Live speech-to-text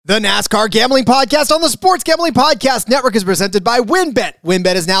The NASCAR Gambling Podcast on the Sports Gambling Podcast Network is presented by WynnBET.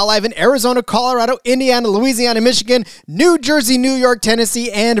 WynnBET is now live in Arizona, Colorado, Indiana, Louisiana, Michigan, New Jersey, New York,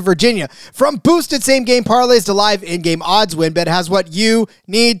 Tennessee, and Virginia. From boosted same-game parlays to live in-game odds, WynnBET has what you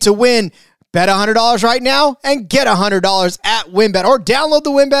need to win. Bet $100 right now and get $100 at WynnBET, or download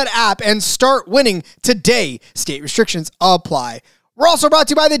the WynnBET app and start winning today. State restrictions apply. We're also brought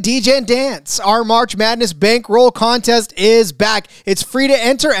to you by the DJ and Dance. Our March Madness Bankroll contest is back. It's free to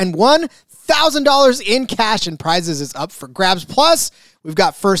enter, and $1,000 in cash and prizes is up for grabs. Plus, we've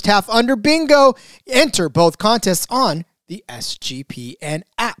got first half under bingo. Enter both contests on the SGPN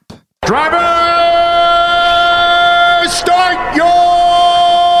app. Driver, start your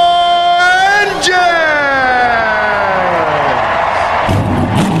engine!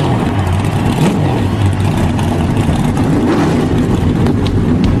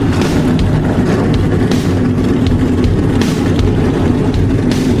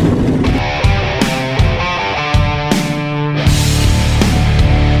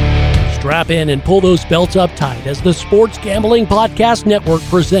 Strap in and pull those belts up tight as the Sports Gambling Podcast Network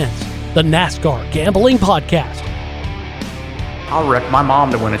presents the NASCAR Gambling Podcast. I'll wreck my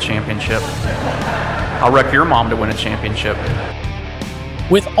mom to win a championship. I'll wreck your mom to win a championship.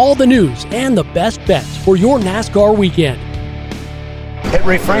 With all the news and the best bets for your NASCAR weekend. It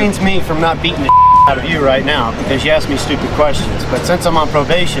refrains me from not beating the out of you right now because you ask me stupid questions. But since I'm on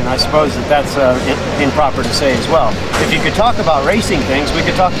probation, I suppose that's improper to say as well. If you could talk about racing things, we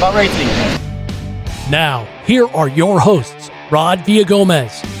could talk about racing things. Now, here are your hosts, Rod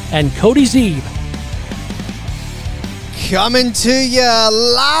Villagomez and Cody Zeeb. Coming to you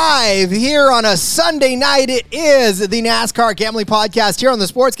live here on a Sunday night. It is the NASCAR Gambling Podcast here on the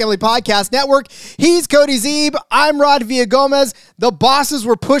Sports Gambling Podcast Network. He's Cody Zeeb. I'm Rod Villagomez. The bosses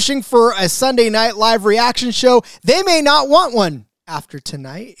were pushing for a Sunday night live reaction show. They may not want one after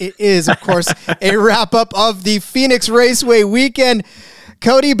tonight. It is, of course, a wrap-up of the Phoenix Raceway weekend.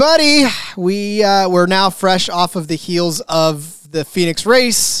 Cody, buddy, we're now fresh off of the heels of the Phoenix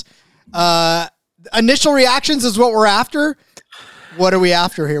race. Initial reactions is what we're after. What are we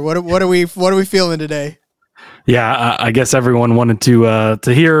after here? What are we feeling today? Yeah, I guess everyone wanted to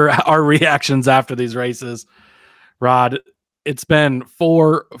hear our reactions after these races. Rod, it's been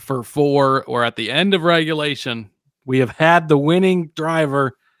 4 for 4. We're at the end of regulation. We have had the winning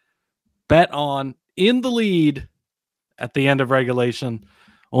driver bet on in the lead at the end of regulation.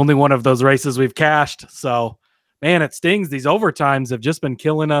 Only one of those races we've cashed. So, man, it stings. These overtimes have just been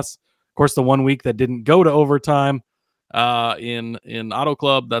killing us. Of course, the 1 week that didn't go to overtime in Auto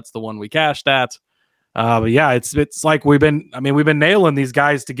Club, that's the one we cashed at. But yeah, it's like we've been nailing these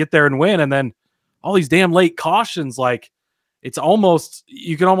guys to get there and win, and then all these damn late cautions. Like it's almost,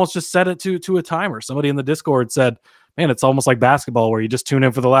 you can almost just set it to a timer. Somebody in the Discord said, "Man, it's almost like basketball where you just tune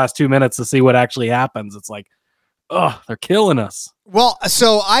in for the last 2 minutes to see what actually happens." It's like, oh, they're killing us. Well,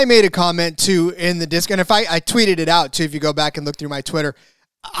 so I made a comment too in the Discord, and if I tweeted it out too, if you go back and look through my Twitter.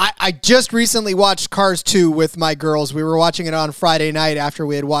 I just recently watched Cars 2 with my girls. We were watching it on Friday night after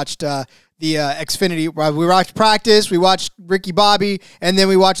we had watched the Xfinity. We watched practice, we watched Ricky Bobby, and then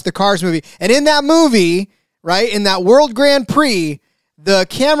we watched the Cars movie. And in that movie, right, in that World Grand Prix, the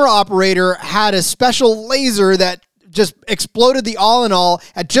camera operator had a special laser that just exploded the all-in-all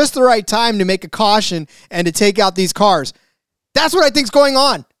at just the right time to make a caution and to take out these cars. That's what I think's going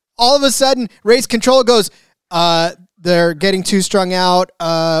on. All of a sudden, race control goes, they're getting too strung out.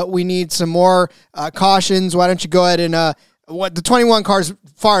 We need some more cautions. Why don't you go ahead and the 21 car's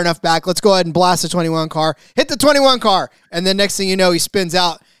far enough back. Let's go ahead and blast the 21 car. Hit the 21 car. And then next thing you know, he spins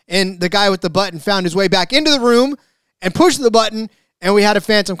out. And the guy with the button found his way back into the room and pushed the button, and we had a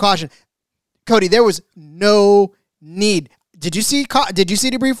phantom caution. Cody, there was no need. Did you see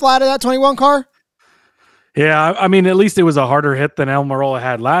debris fly out of that 21 car? Yeah, I mean, at least it was a harder hit than Almirola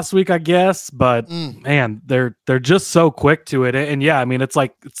had last week, I guess. But man, they're just so quick to it. And yeah, I mean, it's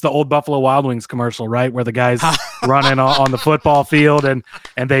the old Buffalo Wild Wings commercial, right, where the guys running on the football field and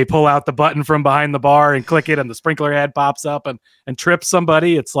they pull out the button from behind the bar and click it, and the sprinkler head pops up and trips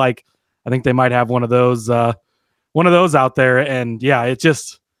somebody. It's like, I think they might have one of those out there. And yeah, it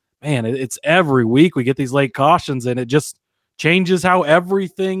just, man, it's every week we get these late cautions, and it just changes how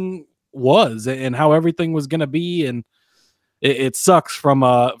everything was and how everything was going to be. And it sucks from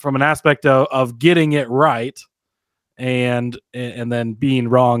an aspect of getting it right and then being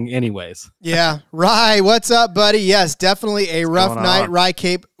wrong anyways. Yeah. Rye, what's up, buddy? Yes, definitely a rough night. Rye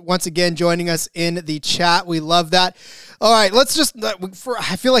Cape once again joining us in the chat. We love that. All right, let's just,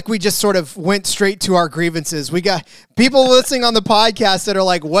 I feel like we just sort of went straight to our grievances. We got people listening on the podcast that are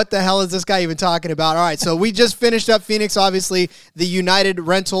like, what the hell is this guy even talking about? All right, so we just finished up Phoenix, obviously, the United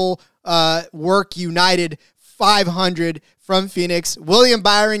Rental Work United 500 from Phoenix. William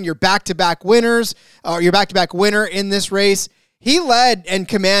Byron, your back-to-back winners, or your back-to-back winner in this race. He led and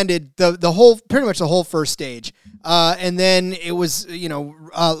commanded pretty much the whole first stage. And then it was,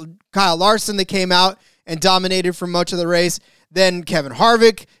 Kyle Larson that came out and dominated for much of the race. Then Kevin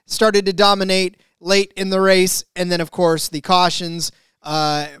Harvick started to dominate late in the race. And then, of course, the cautions,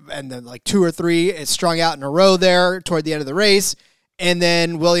 and then like 2 or 3 it strung out in a row there toward the end of the race. And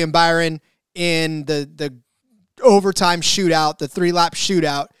then William Byron in the overtime shootout, the 3-lap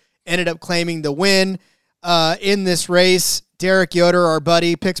shootout, ended up claiming the win in this race. Derek Yoder, our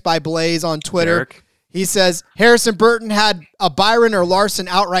buddy, Picks by Blaze on Twitter. Derek. He says, Harrison Burton had a Byron or Larson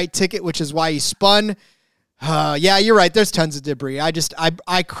outright ticket, which is why he spun. Yeah, you're right. There's tons of debris.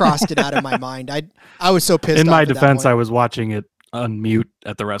 I crossed it out of my mind. I was so pissed off. In my defense, I was watching it on mute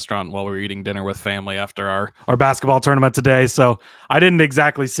at the restaurant while we were eating dinner with family after our basketball tournament today. So I didn't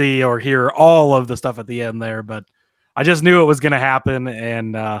exactly see or hear all of the stuff at the end there, but I just knew it was going to happen,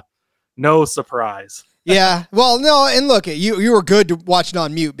 and no surprise. Yeah, well, no, and look, you were good to watch it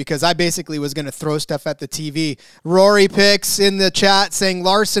on mute because I basically was going to throw stuff at the TV. Rory Picks in the chat saying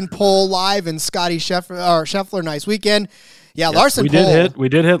Larson pole live and Scotty Scheffler, nice weekend. Yeah, yes, Larson pole. We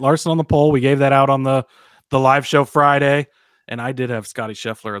did hit Larson on the pole. We gave that out on the live show Friday, and I did have Scotty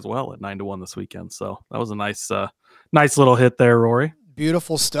Scheffler as well at 9-1 this weekend. So that was a nice little hit there, Rory.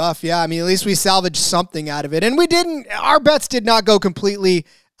 Beautiful stuff. Yeah, I mean, at least we salvaged something out of it, and our bets did not go completely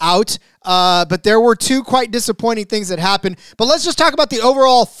out, but there were 2 quite disappointing things that happened. But let's just talk about the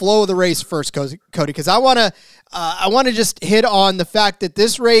overall flow of the race first, Cody, because I want to just hit on the fact that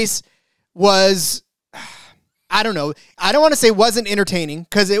this race was, I don't know, I don't want to say wasn't entertaining,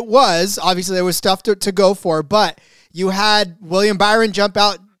 because it was. Obviously, there was stuff to go for, but you had William Byron jump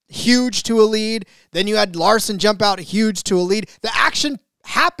out huge to a lead, then you had Larson jump out huge to a lead. The action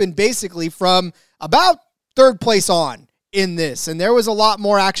happened basically from about 3rd place on in this, and there was a lot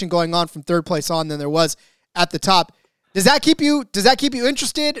more action going on from 3rd place on than there was at the top. Does that keep you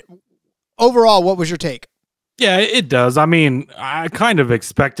interested? Overall, what was your take? Yeah, it does. I mean, I kind of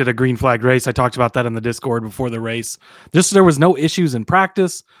expected a green flag race. I talked about that in the Discord before the race. There was no issues in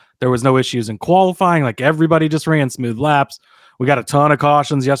practice. There was no issues in qualifying. Like, everybody just ran smooth laps. We got a ton of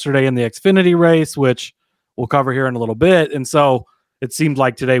cautions yesterday in the Xfinity race, which we'll cover here in a little bit. And so it seemed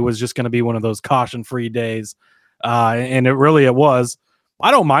like today was just going to be one of those caution-free days. And it was. I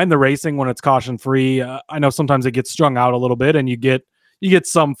don't mind the racing when it's caution-free. I know sometimes it gets strung out a little bit and you get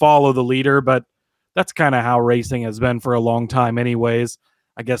some follow the leader, but that's kind of how racing has been for a long time anyways.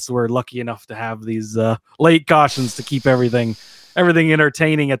 I guess we're lucky enough to have these late cautions to keep everything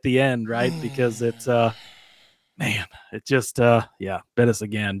entertaining at the end, right? Because it's it just bit us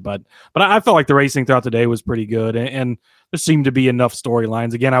again. But I felt like the racing throughout the day was pretty good, and there seemed to be enough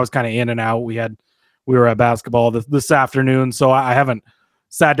storylines. Again, I was kind of in and out. We were at basketball this afternoon, so I haven't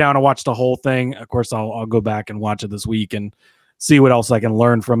sat down and watched the whole thing. Of course, I'll go back and watch it this week and see what else I can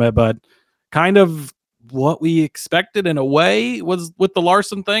learn from it. But kind of what we expected in a way was with the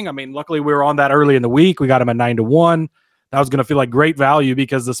Larson thing. I mean, luckily we were on that early in the week. We got him at 9-1. That was going to feel like great value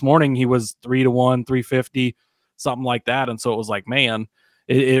because this morning he was 3-1, 350, something like that. And so it was like, man,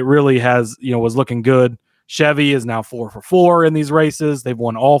 it really has, was looking good. Chevy is now 4 for 4 in these races. They've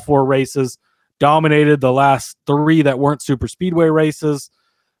won all 4 races, dominated the last 3 that weren't super speedway races.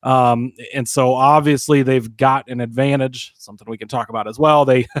 And so obviously they've got an advantage, something we can talk about as well.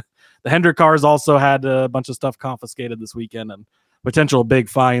 The Hendrick cars also had a bunch of stuff confiscated this weekend and potential big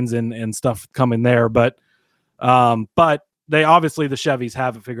fines and stuff coming there. But they obviously, the Chevys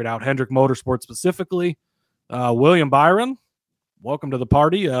have it figured out. Hendrick Motorsports specifically. William Byron, welcome to the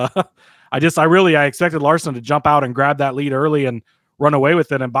party. I expected Larson to jump out and grab that lead early and run away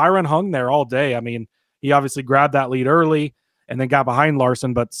with it. And Byron hung there all day. I mean, he obviously grabbed that lead early and then got behind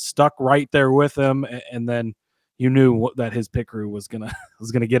Larson, but stuck right there with him. And then you knew that his pit crew was gonna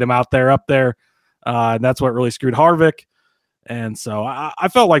get him up there. And that's what really screwed Harvick. And so I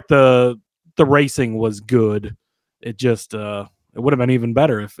felt like the racing was good. It just it would have been even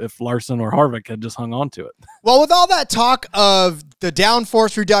better if Larson or Harvick had just hung on to it. Well, with all that talk of the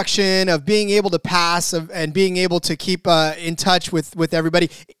downforce reduction, of being able to pass, and being able to keep in touch with everybody,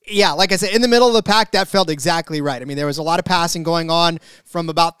 yeah, like I said, in the middle of the pack, that felt exactly right. I mean, there was a lot of passing going on from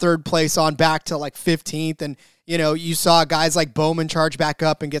about 3rd place on back to like 15th, You saw guys like Bowman charge back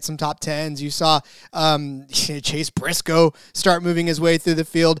up and get some top 10s. You saw Chase Briscoe start moving his way through the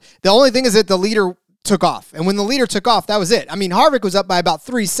field. The only thing is that the leader took off. And when the leader took off, that was it. I mean, Harvick was up by about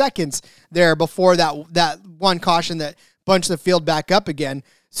 3 seconds there before that one caution that bunched the field back up again.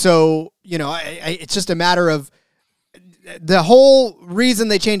 So, it's just a matter of the whole reason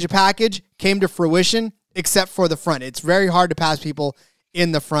they changed the package came to fruition, except for the front. It's very hard to pass people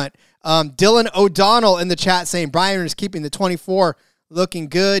in the front. Dylan O'Donnell in the chat saying Byron is keeping the 24 looking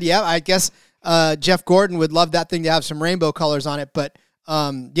good. Yeah, I guess Jeff Gordon would love that thing to have some rainbow colors on it. But,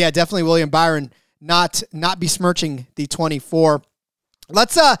 definitely William Byron not besmirching the 24.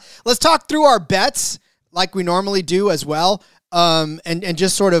 Let's talk through our bets like we normally do as well, and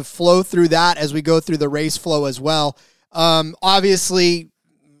just sort of flow through that as we go through the race flow as well. Obviously,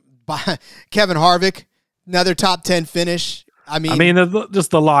 Kevin Harvick, another top 10 finish. I mean,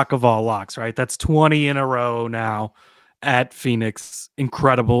 just the lock of all locks, right? That's 20 in a row now at Phoenix.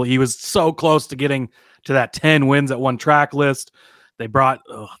 Incredible. He was so close to getting to that 10 wins at one track list. They brought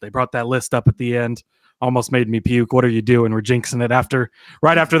that list up at the end. Almost made me puke. What are you doing? We're jinxing it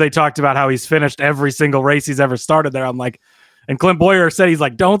right after they talked about how he's finished every single race he's ever started there. I'm like, and Clint Boyer said, he's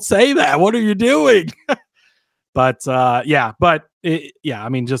like, don't say that. What are you doing? But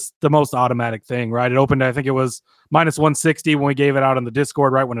just the most automatic thing, right? It opened, I think it was minus 160 when we gave it out on the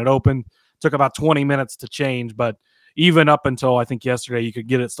Discord, right when it opened. Took about 20 minutes to change, but even up until I think yesterday, you could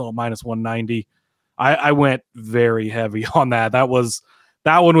get it still at minus 190. I went very heavy on that. That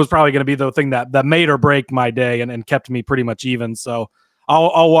one was probably going to be the thing that made or break my day and kept me pretty much even. So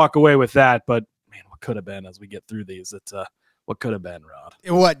I'll walk away with that. But man, what could have been as we get through these? It's what could have been, Rod.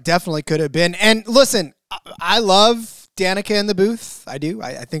 What definitely could have been. And listen, I love Danica in the booth. I do.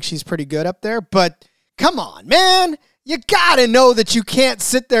 I think she's pretty good up there. But come on, man. You got to know that you can't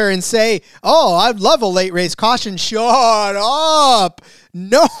sit there and say, oh, I'd love a late race caution. Shut up.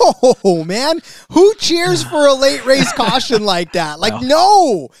 No, man. Who cheers for a late race caution like that? Like,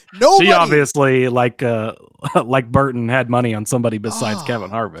 no. Nobody. She obviously, like Burton, had money on somebody besides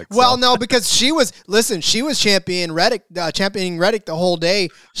Kevin Harvick. So. Well, no, because she was championing Reddick the whole day.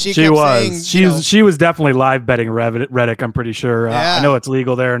 She was definitely live betting Reddick, I'm pretty sure. Yeah. I know it's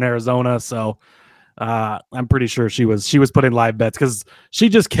legal there in Arizona, so I'm pretty sure she was putting live bets because she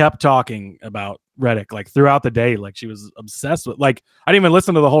just kept talking about Reddick like throughout the day. Like she was obsessed with, like, I didn't even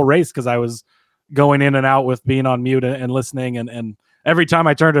listen to the whole race because I was going in and out with being on mute and listening. And every time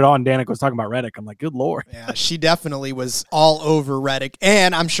I turned it on, Danica was talking about Reddick. I'm like, good Lord. Yeah, she definitely was all over Reddick.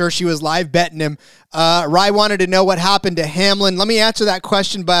 And I'm sure she was live betting him. Rye wanted to know what happened to Hamlin. Let me answer that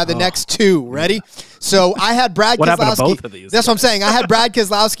question by the next two. Ready? So I had Brad what Keselowski. Happened to both of these? That's what I'm saying. I had Brad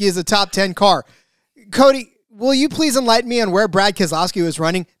Keselowski as a top 10 car. Cody, will you please enlighten me on where Brad Keselowski was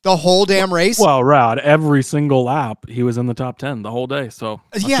running the whole damn race? Well, Rod, every single lap, he was in the top 10 the whole day. So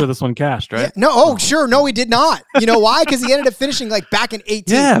I'm sure this one cashed, right? Yeah. No, sure. No, he did not. You know why? Because he ended up finishing like back in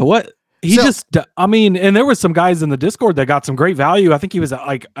 18. Yeah, what? And there was some guys in the Discord that got some great value. I think he was at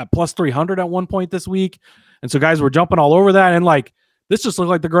like a plus 300 at one point this week. And so guys were jumping all over that. And like, this just looked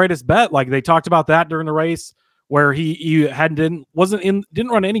like the greatest bet. Like they talked about that during the race where he didn't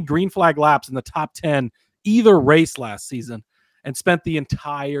run any green flag laps in the top 10 either race last season and spent the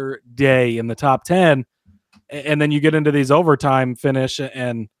entire day in the top 10. And then you get into these overtime finish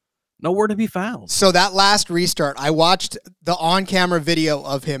and nowhere to be found. So that last restart, I watched the on-camera video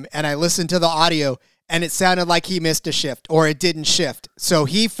of him and I listened to the audio and it sounded like he missed a shift or it didn't shift. So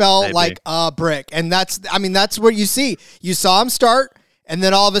he fell like a brick. And that's what you see. You saw him start and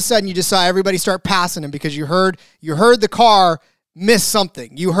then all of a sudden you just saw everybody start passing him because you heard the car miss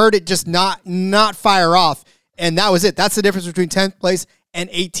something. You heard it just not fire off. And that was it. That's the difference between 10th place and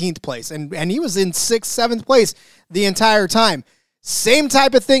 18th place. And he was in 6th, 7th place the entire time. Same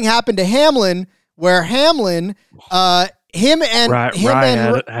type of thing happened to Hamlin, where Hamlin, had Keselowski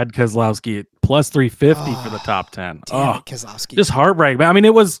at plus 350 for the top 10. Keselowski. Just heartbreak. I mean,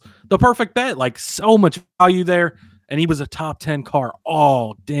 it was the perfect bet. Like so much value there. And he was a top 10 car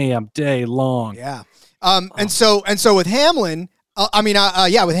all damn day long. Yeah. And so with Hamlin,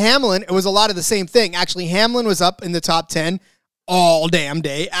 with Hamlin, it was a lot of the same thing. Actually, Hamlin was up in the top 10 all damn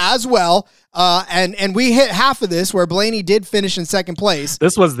day as well. And we hit half of this where Blaney did finish in second place.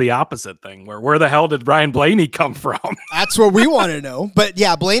 This was the opposite thing where the hell did Ryan Blaney come from? That's what we want to know. But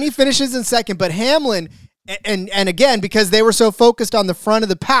yeah, Blaney finishes in second, but Hamlin, and again, because they were so focused on the front of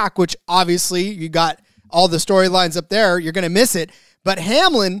the pack, which obviously you got all the storylines up there, you're going to miss it. But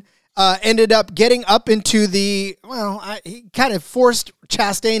Hamlin ended up getting up into he kind of forced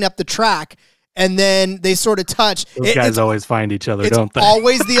Chastain up the track and then they sort of touch. Those guys always find each other, don't they? It's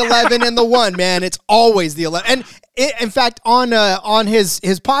always the 11 and the 1, man. It's always the 11. And in fact, on his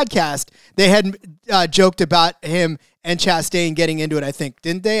podcast, they had joked about him and Chastain getting into it, I think.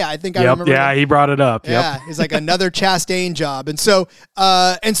 Didn't they? I think I remember. Yeah, he brought it up. Yeah, he's like another Chastain job. And so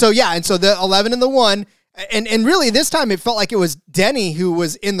the 11 and the 1, and really this time it felt like it was Denny who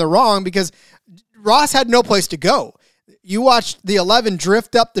was in the wrong because Ross had no place to go. You watched the 11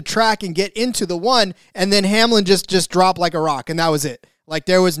 drift up the track and get into the 1, and then Hamlin just dropped like a rock, and that was it. Like,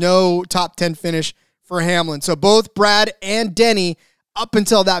 there was no top 10 finish for Hamlin. So both Brad and Denny, up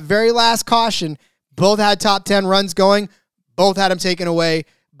until that very last caution, both had top 10 runs going. Both had them taken away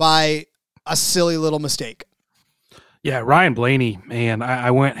by a silly little mistake. Yeah, Ryan Blaney, man,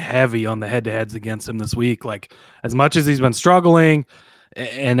 I went heavy on the head-to-heads against him this week. Like, as much as he's been struggling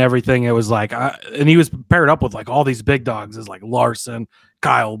and everything, it was like, and he was paired up with like all these big dogs, as like Larson,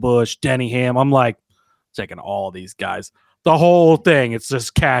 Kyle Busch, Denny Ham. I'm like checking all these guys, the whole thing. It's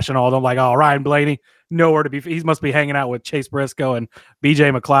just cash and all. I'm like, oh, Ryan Blaney, nowhere to be. He must be hanging out with Chase Briscoe and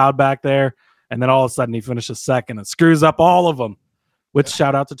BJ McLeod back there. And then all of a sudden he finishes second and screws up all of them. Which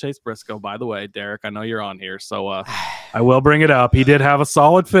shout out to Chase Briscoe, by the way, Derek. I know you're on here, so I will bring it up. He did have a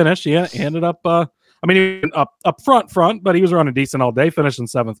solid finish. He ended up, he up front, but he was running decent all day, finished in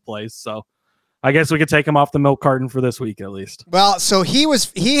 7th place. So I guess we could take him off the milk carton for this week at least. Well, so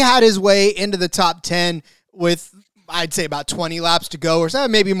he had his way into the top 10 with, I'd say, about 20 laps to go, or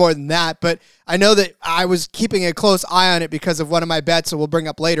something, maybe more than that. But I know that I was keeping a close eye on it because of one of my bets that we'll bring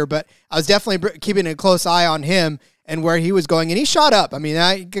up later. But I was definitely keeping a close eye on him and where he was going. And he shot up. I mean,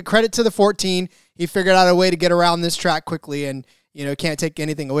 I give credit to the 14. He figured out a way to get around this track quickly, and, can't take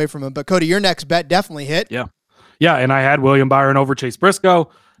anything away from him. But, Cody, your next bet definitely hit. Yeah. Yeah, and I had William Byron over Chase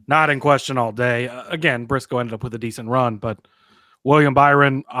Briscoe. Not in question all day. Again, Briscoe ended up with a decent run, but William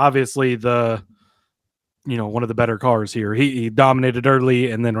Byron, obviously one of the better cars here. He dominated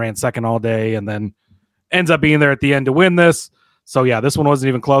early and then ran second all day and then ends up being there at the end to win this. So, yeah, this one wasn't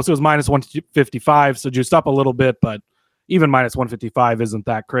even close. It was minus 155, so juiced up a little bit, but even minus 155 isn't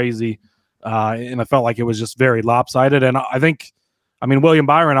that crazy. And I felt like it was just very lopsided. And William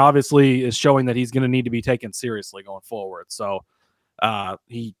Byron obviously is showing that he's going to need to be taken seriously going forward. So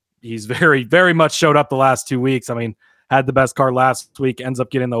he's very, very much showed up the last 2 weeks. I mean, had the best car last week, ends up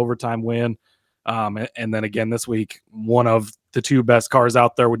getting the overtime win. And then again this week, one of the 2 best cars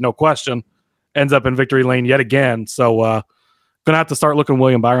out there with no question ends up in victory lane yet again. So gonna have to start looking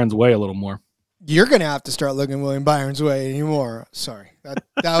William Byron's way a little more. You're gonna have to start looking William Byron's way anymore. Sorry, that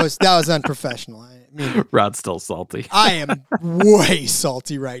was unprofessional. I mean, Rod's still salty. I am way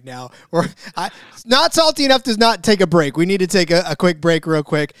salty right now. Not salty enough to not take a break. We need to take a quick break real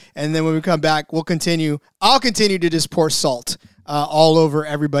quick, and then when we come back, we'll continue. I'll continue to just pour salt all over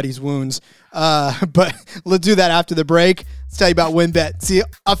everybody's wounds. But let's do that after the break. Let's tell you about WynnBET. It's the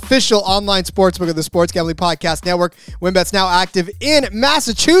official online sportsbook of the Sports Gambling Podcast Network. WynnBET's now active in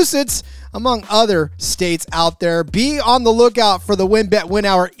Massachusetts, among other states out there. Be on the lookout for the WynnBET Win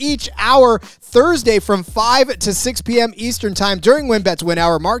Hour each hour, Thursday from 5 to 6 p.m. Eastern Time. During WynnBET's Win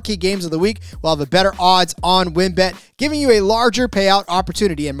Hour, marquee games of the week will have a better odds on WynnBET, giving you a larger payout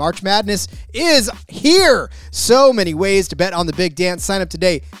opportunity. And March Madness is here. So many ways to bet on the big dance. Sign up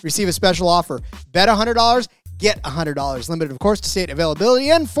today. Receive a special offer. Bet $100, get $100. Limited, of course, to state availability.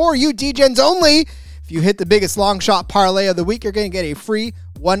 And for you DGens only, if you hit the biggest long shot parlay of the week, you're going to get a free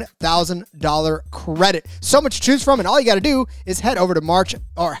 $1,000 credit. So much to choose from, and all you got to do is head over to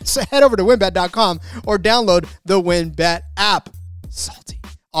WynnBET.com or download the WynnBET app. Salty.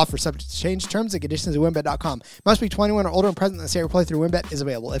 Offer subject to change. Terms and conditions at WynnBET.com. Must be 21 or older and present in the state where play through WynnBET is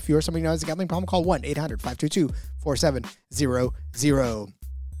available. If you or somebody knows a gambling problem, call 1-800-522-4700.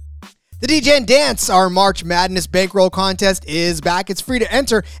 The DGen Dance, our March Madness bankroll contest, is back. It's free to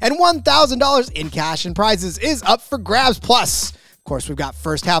enter, and $1,000 in cash and prizes is up for grabs. Plus, of course, we've got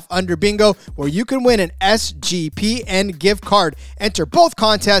first half under bingo, where you can win an SGPN gift card. Enter both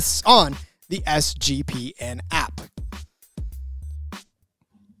contests on the SGPN app.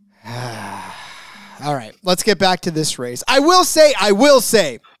 All right, let's get back to this race. I will say,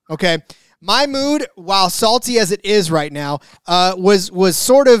 okay, my mood, while salty as it is right now, was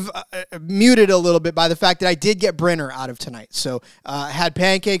sort of muted a little bit by the fact that I did get Brenner out of tonight. So had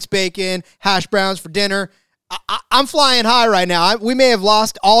pancakes, bacon, hash browns for dinner. I'm flying high right now. We may have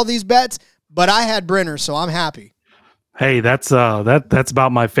lost all these bets, but I had Brenner, so I'm happy. Hey, that's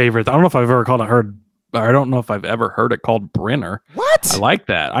about my favorite. I don't know if I've ever heard it called Brenner. What? I like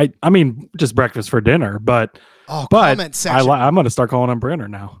that. I mean, just breakfast for dinner, but comment section. I'm going to start calling him Brenner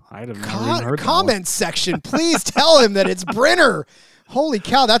now. I haven't even heard comment section. Please tell him that it's Brenner. Holy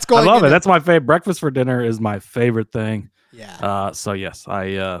cow, that's going. I love it. That's my favorite. Breakfast for dinner is my favorite thing. Yeah. So yes,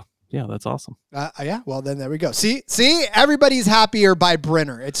 yeah, that's awesome. Yeah. Well, then there we go. See, everybody's happier by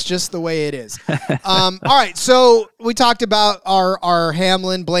Brenner. It's just the way it is. All right. So we talked about our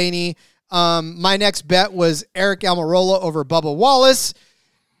Hamlin, Blaney. My next bet was Eric Almirola over Bubba Wallace.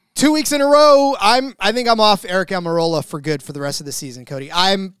 2 weeks in a row. I think I'm off Eric Almirola for good for the rest of the season, Cody.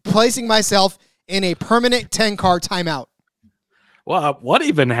 I'm placing myself in a permanent 10-car timeout. Well, what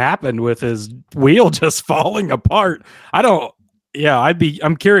even happened with his wheel just falling apart?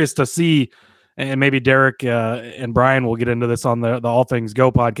 I'm curious to see, and maybe Derek and Brian will get into this on the All Things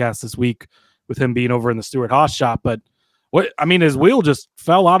Go podcast this week with him being over in the Stewart Haas shop. But his wheel just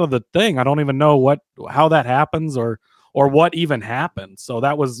fell out of the thing. I don't even know how that happens or what even happened. So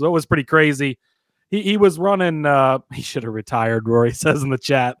that was pretty crazy. He was running. He should have retired, Rory says in the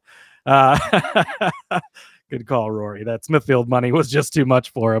chat. Good call, Rory. That Smithfield money was just too much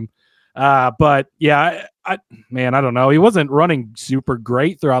for him. But yeah, I don't know. He wasn't running super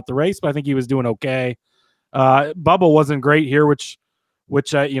great throughout the race, but I think he was doing okay. Bubba wasn't great here, which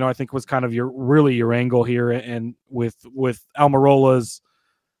I think was kind of your angle here. And with Almirola's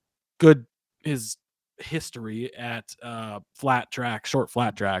his history at short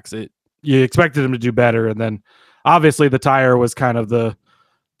flat tracks, you expected him to do better. And then obviously the tire was kind of the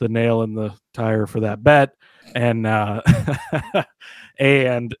nail in the tire for that bet. And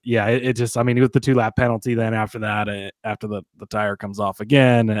and yeah, it just, with the 2-lap penalty, then after that, after the tire comes off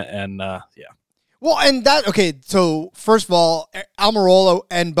again, and yeah. Well, and so first of all, Almirola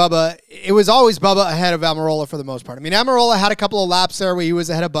and Bubba, it was always Bubba ahead of Almirola for the most part. Almirola had a couple of laps there where he was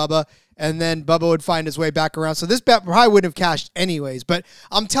ahead of Bubba, and then Bubba would find his way back around. So this bet probably wouldn't have cashed anyways. But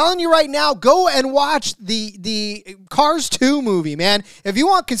I'm telling you right now, go and watch the Cars 2 movie, man. If you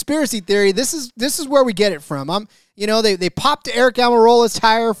want conspiracy theory, this is where we get it from. They popped Eric Almirola's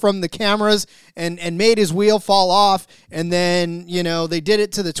tire from the cameras and made his wheel fall off. And then, they did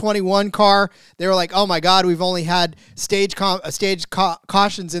it to the 21 car. They were like, oh my God, we've only had stage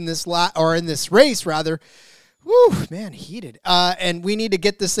cautions in this in this race rather. Woo, man, heated. And we need to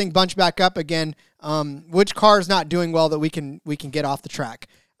get this thing bunched back up again. Which car is not doing well that we can get off the track?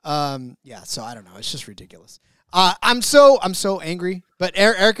 Yeah, so I don't know. It's just ridiculous. I'm so angry. But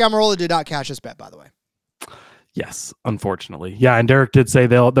Eric Almirola did not cash his bet, by the way. Yes, unfortunately. Yeah, and Derek did say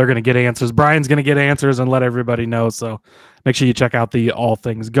they're going to get answers. Brian's going to get answers and let everybody know. So make sure you check out the All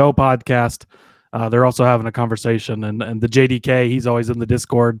Things Go podcast. They're also having a conversation, and the JDK, he's always in the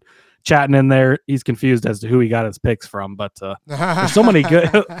Discord chatting in there. He's confused as to who he got his picks from, but there's so many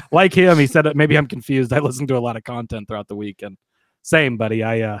good like him. He said, maybe I'm confused. I listen to a lot of content throughout the week, and same, buddy.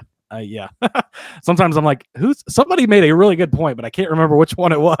 Yeah. Sometimes I'm like, somebody made a really good point, but I can't remember which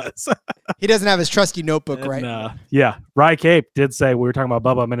one it was. He doesn't have his trusty notebook, right? Yeah. Rye Cape did say, we were talking about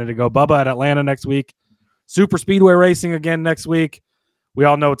Bubba a minute ago, Bubba at Atlanta next week, super speedway racing again next week. We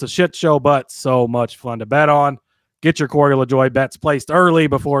all know it's a shit show, but so much fun to bet on. Get your Corey LaJoy bets placed early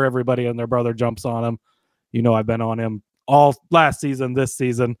before everybody and their brother jumps on him. I've been on him all last season, this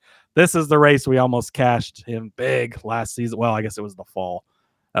season. This is the race we almost cashed him big last season. Well, I guess it was the fall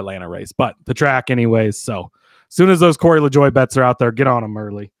Atlanta race, but the track anyways. So as soon as those Corey LaJoy bets are out there, get on them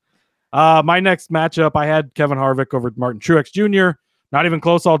early. My next matchup, I had Kevin Harvick over Martin Truex Jr. Not even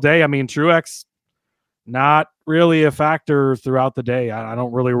close all day. Truex, not really a factor throughout the day. I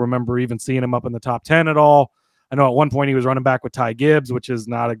don't really remember even seeing him up in the top 10 at all. I know at one point he was running back with Ty Gibbs, which is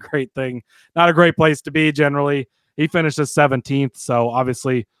not a great thing, not a great place to be generally. He finished as 17th, so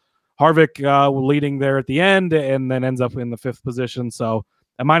obviously Harvick leading there at the end and then ends up in the 5th position. So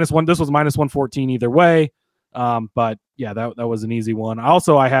at -1, this was -114 either way. But yeah, that was an easy one.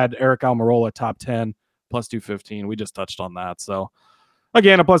 I had Eric Almirola top 10 plus 215. We just touched on that. So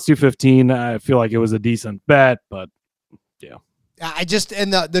again, a plus 215. I feel like it was a decent bet, but yeah.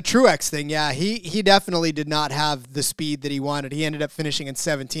 And the Truex thing, yeah, he definitely did not have the speed that he wanted. He ended up finishing in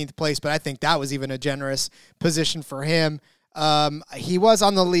 17th place, but I think that was even a generous position for him. He was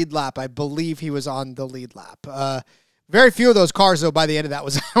on the lead lap. I believe he was on the lead lap. Very few of those cars, though, by the end of that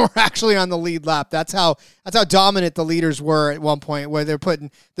were actually on the lead lap. That's how dominant the leaders were at one point, where they're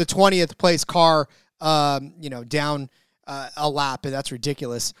putting the 20th place car, down a lap, and that's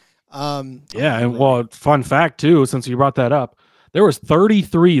ridiculous. Fun fact too, since you brought that up, there was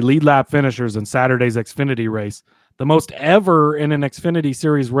 33 lead lap finishers in Saturday's Xfinity race, the most ever in an Xfinity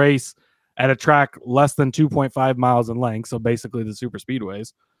Series race at a track less than 2.5 miles in length. So basically the super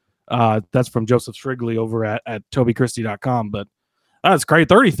speedways. That's from Joseph Strigley over at TobyChristie.com. But that's great.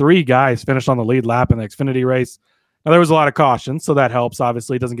 33 guys finished on the lead lap in the Xfinity race. Now, there was a lot of caution, so that helps.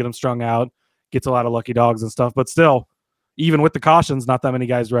 Obviously, it doesn't get them strung out, gets a lot of lucky dogs and stuff. But still, even with the cautions, not that many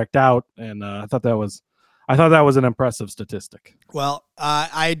guys wrecked out, and I thought that was an impressive statistic. Well,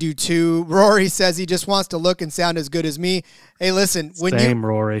 I do too. Rory says he just wants to look and sound as good as me. Hey, listen,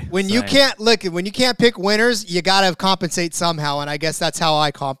 Rory. You can't when you can't pick winners, you got to compensate somehow, and I guess that's how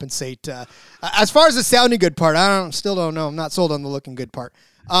I compensate. As far as the sounding good part, still don't know. I'm not sold on the looking good part.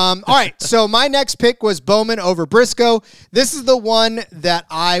 All right, so my next pick was Bowman over Briscoe. This is the one that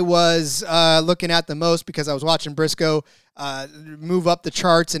I was looking at the most because I was watching Briscoe move up the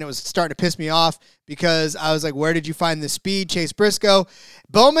charts, and it was starting to piss me off because I was like, where did you find the speed? Chase Briscoe.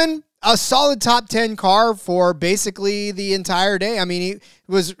 Bowman, a solid top 10 car for basically the entire day. I mean, he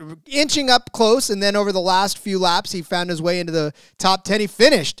was inching up close, and then over the last few laps, he found his way into the top 10. He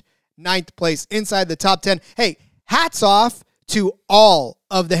finished 9th place inside the top 10. Hey, hats off to all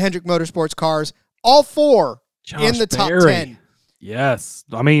of the Hendrick Motorsports cars, all 4 in the top 10. Yes.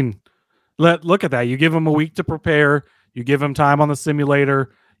 I mean, look at that. You give him a week to prepare. You give him time on the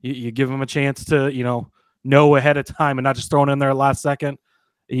simulator. You give him a chance to, know ahead of time and not just throw it in there last second.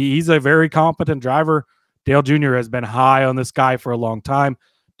 He's a very competent driver. Dale Jr. has been high on this guy for a long time.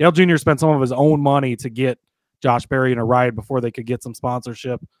 Dale Jr. spent some of his own money to get Josh Berry in a ride before they could get some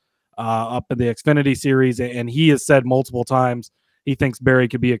sponsorship up in the Xfinity Series, and he has said multiple times he thinks Berry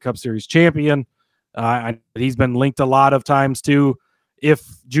could be a Cup Series champion. He's been linked a lot of times too. If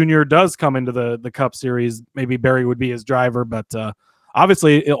Junior does come into the Cup Series, maybe Berry would be his driver, but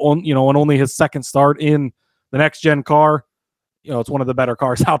obviously, on only his second start in the next gen car, it's one of the better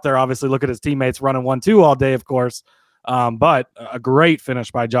cars out there. Obviously, look at his teammates running 1-2 all day, of course, but a great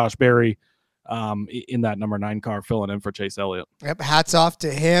finish by Josh Berry in that number 9 car, filling in for Chase Elliott. Yep, hats off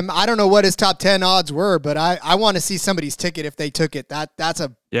to him. I don't know what his top 10 odds were, but I want to see somebody's ticket if they took it. That's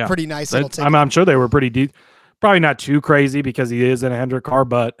a pretty nice little ticket. I'm sure they were pretty deep. Probably not too crazy because he is in a Hendrick car,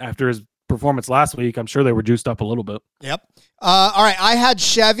 but after his performance last week, I'm sure they were juiced up a little bit. Yep. All right, I had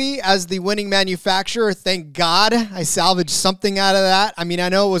Chevy as the winning manufacturer. Thank God I salvaged something out of that. I mean, I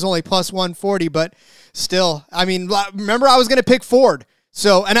know it was only plus 140, but still, I mean, remember I was going to pick Ford.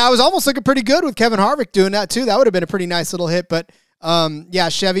 So, and I was almost looking pretty good with Kevin Harvick doing that too. That would have been a pretty nice little hit, but yeah,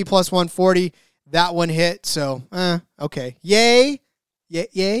 Chevy plus 140, that one hit. So, okay. Yay.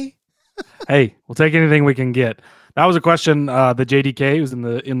 Yay. Hey, we'll take anything we can get. That was a question that JDK, who's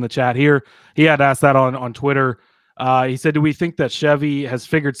in the chat here, he had asked that on Twitter. He said, do we think that Chevy has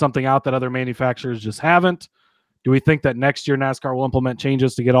figured something out that other manufacturers just haven't? Do we think that next year NASCAR will implement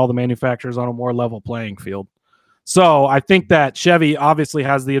changes to get all the manufacturers on a more level playing field? So I think that Chevy obviously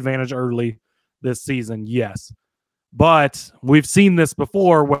has the advantage early this season, yes. But we've seen this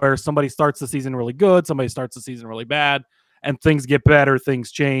before where somebody starts the season really good, somebody starts the season really bad, and things get better,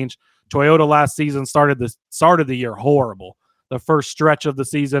 things change. Toyota last season started the year horrible. The first stretch of the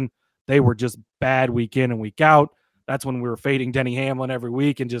season, they were just bad week in and week out. That's when we were fading Denny Hamlin every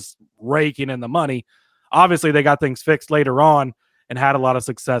week and just raking in the money. Obviously, they got things fixed later on and had a lot of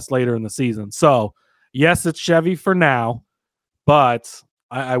success later in the season. So, yes, it's Chevy for now, but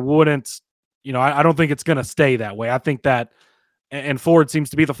I wouldn't, I don't think it's going to stay that way. I think that, and Ford seems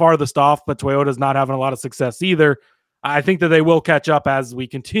to be the farthest off, but Toyota's not having a lot of success either. I think that they will catch up as we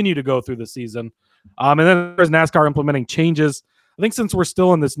continue to go through the season. And then there's NASCAR implementing changes. I think since we're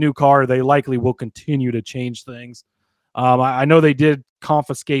still in this new car, they likely will continue to change things. I know they did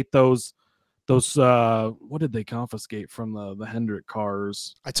confiscate those. What did they confiscate from the Hendrick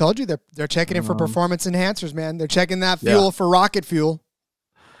cars? I told you they're checking it for performance enhancers, man. They're checking that fuel for rocket fuel.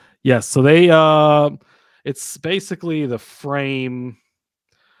 Yes, so they it's basically the frame,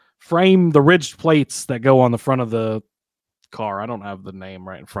 the ridged plates that go on the front of the car. I don't have the name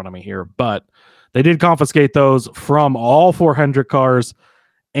right in front of me here, but they did confiscate those from all 4 Hendrick cars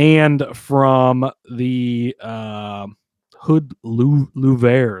and from the hood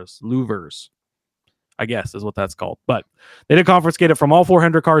louvers, I guess is what that's called. But they did confiscate it from all 4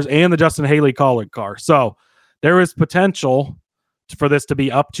 Hendrick cars and the Justin Haley Colleague car. So there is potential for this to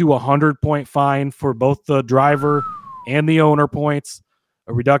be up to a 100-point fine for both the driver and the owner points,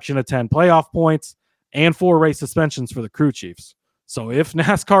 a reduction of 10 playoff points, and 4 race suspensions for the crew chiefs. So if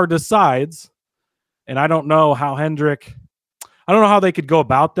NASCAR decides, and I don't know how they could go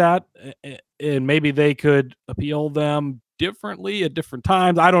about that, and maybe they could appeal them differently at different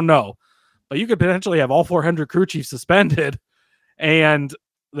times. I don't know. But you could potentially have all 4 Hendrick crew chiefs suspended, and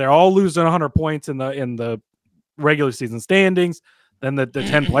they're all losing 100 points in the regular season standings. Then the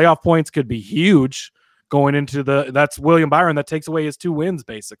 10 playoff points could be huge going into that's William Byron. That takes away his 2 wins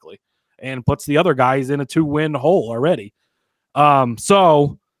basically and puts the other guys in a 2-win hole already.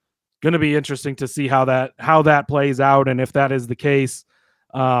 So going to be interesting to see how that plays out and if that is the case.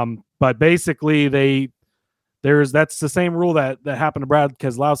 But basically that's the same rule that happened to Brad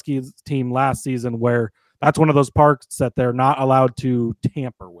Keselowski's team last season, where that's one of those parts that they're not allowed to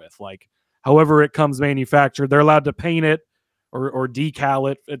tamper with. Like, however it comes manufactured, they're allowed to paint it or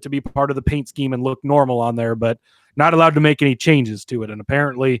decal it to be part of the paint scheme and look normal on there, but not allowed to make any changes to it. And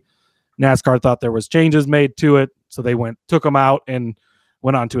apparently NASCAR thought there was changes made to it, so they took them out and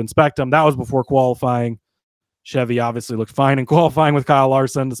went on to inspect them. That was before qualifying. Chevy obviously looked fine in qualifying with Kyle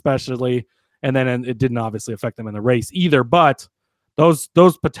Larson, especially, and then it didn't obviously affect them in the race either. But those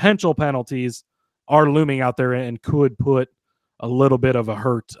potential penalties are looming out there and could put a little bit of a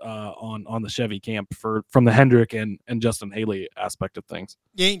hurt on the Chevy camp from the Hendrick and Justin Haley aspect of things.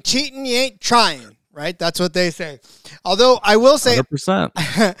 You ain't cheating, you ain't trying, right? That's what they say. Although I will say, 100%.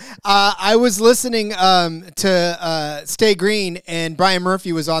 I was listening to Stay Green, and Brian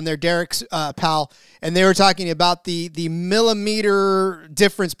Murphy was on there, Derek's pal, and they were talking about the millimeter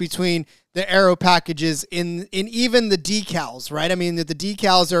difference between the aero packages in even the decals, right? I mean, the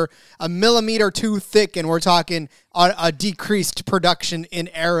decals are a millimeter too thick, and we're talking a decreased production in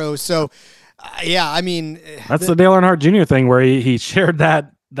aero. So, yeah, I mean, that's the Dale Earnhardt Jr. thing, where he shared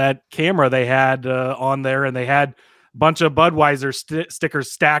that camera they had on there, and they had a bunch of Budweiser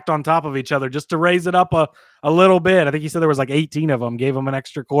stickers stacked on top of each other just to raise it up a little bit. I think he said there was like 18 of them, gave them an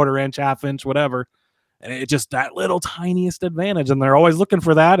extra quarter inch, half inch, whatever. And it just that little tiniest advantage. And they're always looking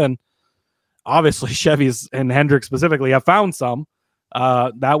for that. And obviously Chevy's and Hendrick specifically have found some.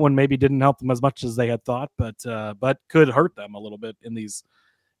 That one maybe didn't help them as much as they had thought, but could hurt them a little bit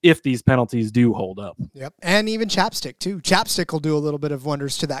if these penalties do hold up. Yep. And even Chapstick too. Chapstick will do a little bit of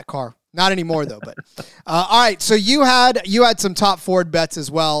wonders to that car. Not anymore though, but all right. So you had some top Ford bets as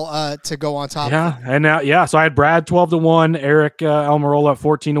well to go on top. Yeah. And now, so I had Brad 12-1, Eric Almirola at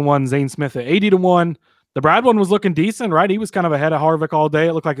 14-1, Zane Smith at 80-1. The Brad one was looking decent, right? He was kind of ahead of Harvick all day.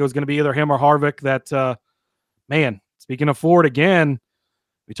 It looked like it was going to be either him or Harvick. That, man, speaking of Ford again,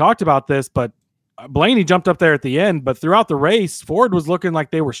 we talked about this, but Blaney jumped up there at the end. But throughout the race, Ford was looking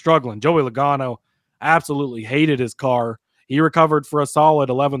like they were struggling. Joey Logano absolutely hated his car. He recovered for a solid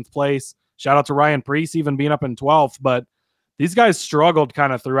 11th place. Shout out to Ryan Preece even being up in 12th. But these guys struggled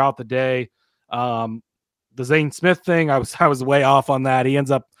kind of throughout the day. The Zane Smith thing, I was way off on that. He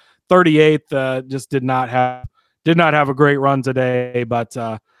ends up 38th, just did not have a great run today, but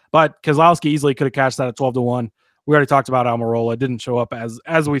Keselowski easily could have cashed that at 12-1. We already talked about Almirola. Didn't show up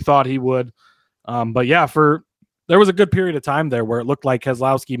as we thought he would. But yeah, there was a good period of time there where it looked like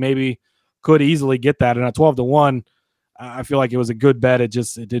Keselowski maybe could easily get that. And at 12-1, I feel like it was a good bet. It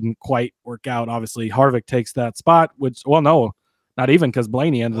didn't quite work out. Obviously Harvick takes that spot, no, not even, because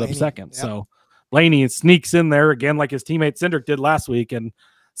Blaney ended up second. Yep. So Blaney sneaks in there again, like his teammate Cindric did last week, and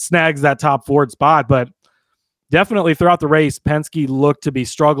snags that top Ford spot. But definitely throughout the race, Penske looked to be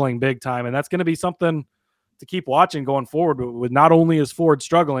struggling big time, and that's going to be something to keep watching going forward. With not only is Ford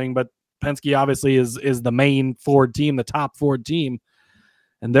struggling, but Penske obviously is the main Ford team, the top Ford team,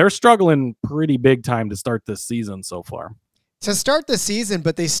 and they're struggling pretty big time to start this season so far. To start the season,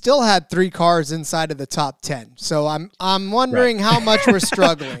 but they still had 3 cars inside of the top 10. So I'm wondering how much we're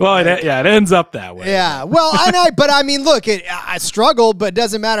struggling. Well, it ends up that way. Yeah. Well, but I mean, look, I struggle, but it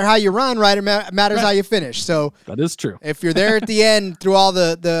doesn't matter how you run, right? It matters how you finish. So that is true. If you're there at the end through all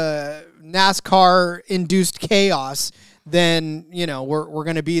the NASCAR induced chaos, then we're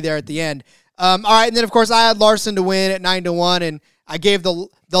going to be there at the end. All right, and then of course I had Larson to win at 9-1, and I gave the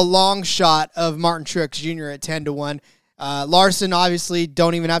long shot of Martin Truex Jr. at 10-1. Larson, obviously,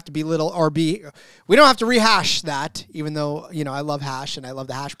 don't even have to belittle we don't have to rehash that, even though, I love hash and I love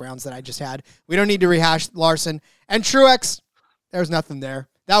the hash browns that I just had. We don't need to rehash Larson. And Truex, there's nothing there.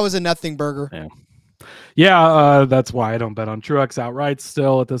 That was a nothing burger. Yeah, that's why I don't bet on Truex outright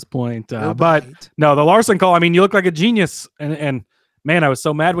still at this point. But no, the Larson call, I mean, you look like a genius. And man, I was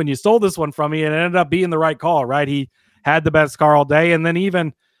so mad when you sold this one from me, and it ended up being the right call, right? He had the best car all day. And then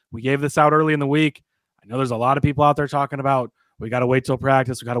even we gave this out early in the week. I know there's a lot of people out there talking about we got to wait till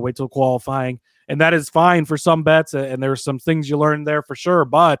practice, we got to wait till qualifying, and that is fine for some bets, and there's some things you learn there for sure,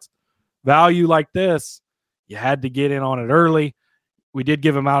 but value like this, you had to get in on it early. We did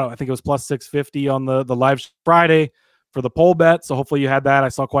give him out, I think it was plus 650 on the live Friday for the poll bet, so hopefully you had that. I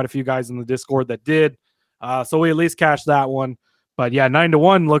saw quite a few guys in the Discord that did, so we at least cashed that one. But yeah,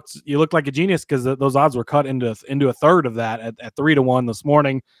 9-1 you looked like a genius, because those odds were cut into a third of that at 3-1 this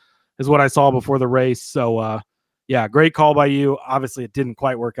morning. Is what I saw before the race. So, yeah, great call by you. Obviously, it didn't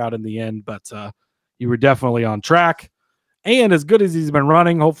quite work out in the end, but you were definitely on track. And as good as he's been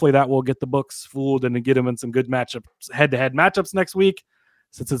running, hopefully that will get the books fooled and to get him in some good matchups, head-to-head matchups next week,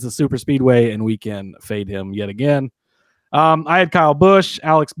 since it's a super speedway and we can fade him yet again. I had Kyle Busch,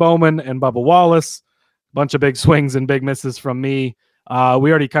 Alex Bowman, and Bubba Wallace. bunch of big swings and big misses from me. We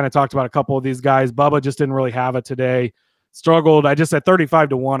already kind of talked about a couple of these guys. Bubba just didn't really have it today. Struggled. I just at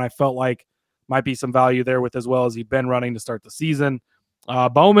 35-1, I felt like might be some value there with as well as he'd been running to start the season.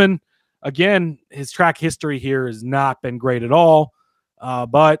 Bowman, again, his track history here has not been great at all.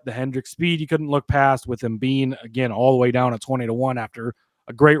 But the Hendrick speed you couldn't look past with him being, again, all the way down at 20-1 after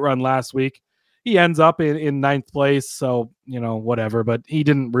a great run last week. He ends up in ninth place, so, whatever. But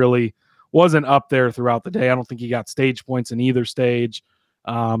he wasn't up there throughout the day. I don't think he got stage points in either stage.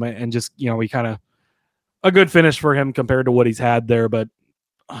 And just, we kind of a good finish for him compared to what he's had there. But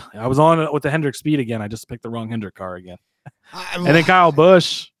I was on it with the Hendrick speed again. I just picked the wrong Hendrick car again. And then Kyle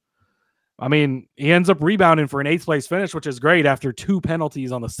Busch, he ends up rebounding for an 8th place finish, which is great after 2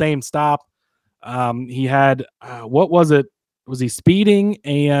 penalties on the same stop. He had, what was it? Was he speeding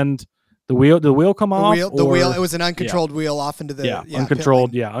and the wheel come off? The wheel. It was an uncontrolled wheel off into the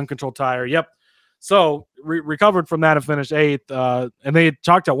uncontrolled tire. Yep. So recovered from that and finished 8th. And they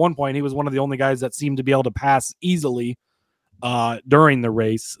talked at one point he was one of the only guys that seemed to be able to pass easily during the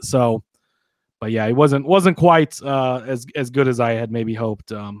race. So, but yeah, he wasn't quite as good as I had maybe hoped.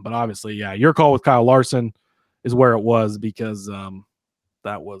 But obviously, yeah, your call with Kyle Larson is where it was because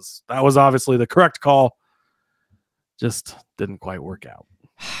that was obviously the correct call. Just didn't quite work out.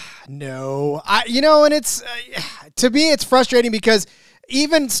 No, and it's to me it's frustrating because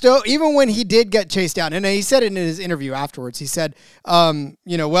even when he did get chased down, and he said it in his interview afterwards, he said,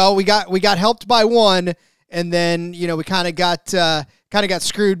 well, we got helped by one, and then we kind of got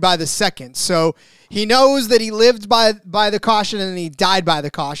screwed by the second. So he knows that he lived by the caution and he died by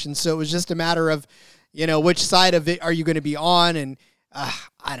the caution. So it was just a matter of which side of it are you going to be on, and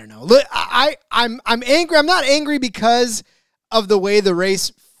I don't know. Look, I'm angry. I'm not angry because of the way the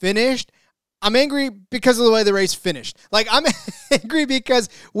race finished. I'm angry because of the way the race finished. Like, I'm angry because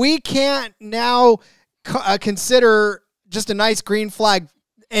we can't now consider just a nice green flag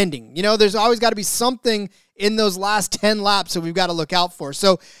ending. There's always got to be something in those last 10 laps that we've got to look out for.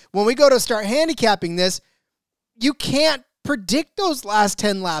 So when we go to start handicapping this, you can't predict those last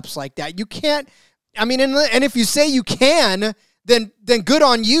 10 laps like that. You can't. And if you say you can, then good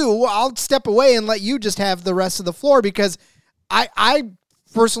on you. I'll step away and let you just have the rest of the floor because I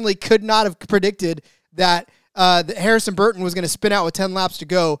personally could not have predicted that Harrison Burton was going to spin out with 10 laps to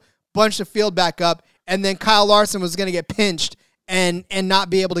go, bunch the field back up, and then Kyle Larson was going to get pinched and not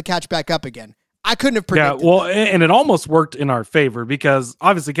be able to catch back up again. I couldn't have predicted. Yeah, well, and it almost worked in our favor because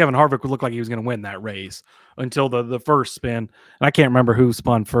obviously Kevin Harvick would look like he was going to win that race until the first spin. And I can't remember who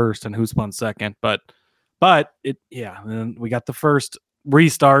spun first and who spun second, but and then we got the first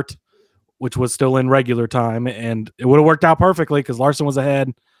restart, which was still in regular time, and it would have worked out perfectly because Larson was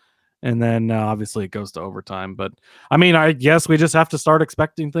ahead. And then obviously it goes to overtime. But I guess we just have to start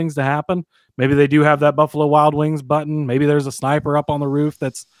expecting things to happen. Maybe they do have that Buffalo Wild Wings button. Maybe there's a sniper up on the roof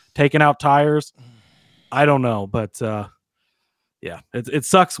that's taking out tires. I don't know. But it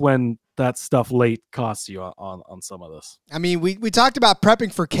sucks when that stuff late costs you on some of this. We talked about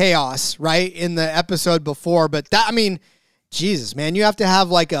prepping for chaos, right, in the episode before. But Jesus, man, you have to have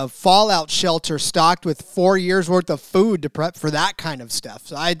like a fallout shelter stocked with 4 years worth of food to prep for that kind of stuff.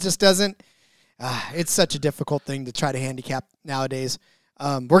 So it just doesn't, it's such a difficult thing to try to handicap nowadays.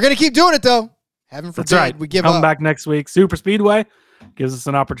 We're going to keep doing it though. Heaven forbid. That's right. We give up. Come back next week. Super Speedway gives us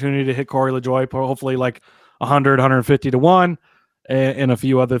an opportunity to hit Corey LaJoie, hopefully like 100, 150-1 and a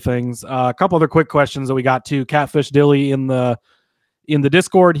few other things. A couple other quick questions that we got to. Catfish Dilly in the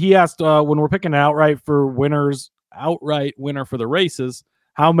Discord. He asked when we're picking outright winner for the races,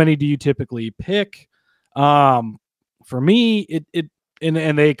 how many do you typically pick? For me,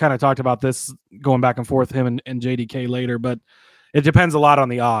 and they kind of talked about this going back and forth, him and JDK later, but it depends a lot on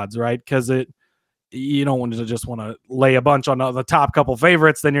the odds, right? Because you don't want to lay a bunch on the top couple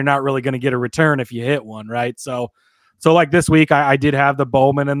favorites, then you're not really going to get a return if you hit one, right? So like this week, I did have the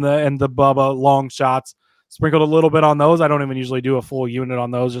Bowman and the Bubba long shots, sprinkled a little bit on those. I don't even usually do a full unit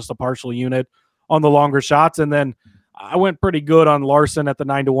on those, just a partial unit on the longer shots. And then I went pretty good on Larson at the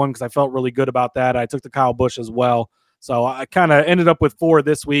 9-1 because I felt really good about that. I took the Kyle Busch as well. So I kind of ended up with 4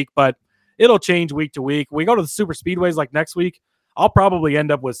 this week, but it'll change week to week. We go to the super speedways like next week, I'll probably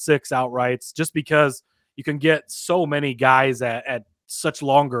end up with 6 outrights just because you can get so many guys at such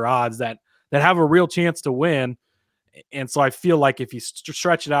longer odds that have a real chance to win. And so I feel like if you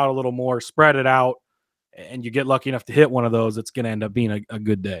stretch it out a little more, spread it out, and you get lucky enough to hit one of those, it's going to end up being a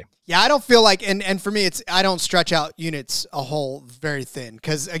good day. Yeah, I don't feel like, and for me, I don't stretch out units a whole very thin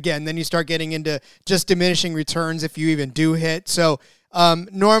because, again, then you start getting into just diminishing returns if you even do hit. So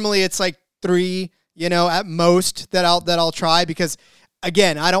normally it's like 3, at most that I'll try because,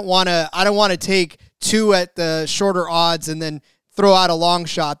 again, I don't want to take 2 at the shorter odds and then throw out a long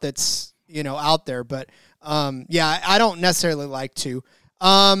shot that's, out there. But, I don't necessarily like to.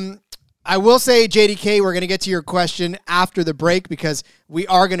 I will say, JDK, we're going to get to your question after the break because we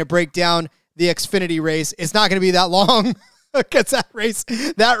are going to break down the Xfinity race. It's not going to be that long because that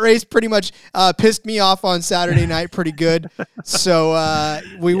race pretty much pissed me off on Saturday night pretty good. So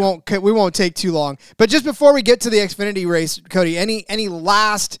we won't take too long. But just before we get to the Xfinity race, Cody, any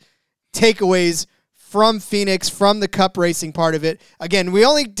last takeaways from Phoenix, from the Cup racing part of it? Again, we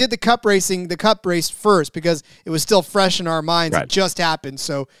only did the Cup race first because it was still fresh in our minds. Right. It just happened,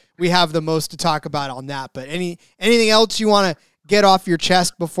 so we have the most to talk about on that. But anything else you want to get off your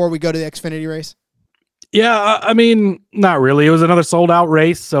chest before we go to the Xfinity race? Yeah, I mean, not really. It was another sold-out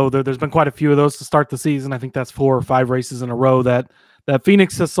race, so there's been quite a few of those to start the season. I think that's 4 or 5 races in a row that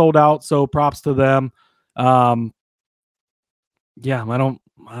Phoenix has sold out, so props to them. I don't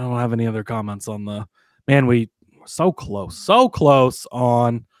have any other comments on the... Man, we were so close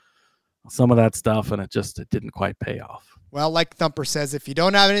on some of that stuff, and it didn't quite pay off. Well, like Thumper says, if you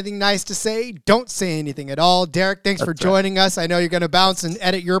don't have anything nice to say, don't say anything at all. Derek, thanks for joining us. I know you're going to bounce and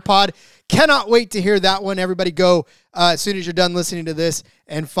edit your pod. Cannot wait to hear that one. Everybody go as soon as you're done listening to this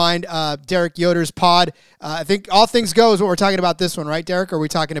and find Derek Yoder's pod. I think All Things Go is what we're talking about this one, right, Derek? Or are we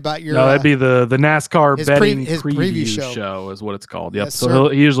talking about your... No, that'd be the NASCAR betting his preview show is what it's called. Yep. Yes, so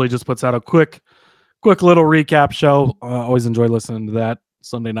he usually just puts out a quick little recap show. Always enjoy listening to that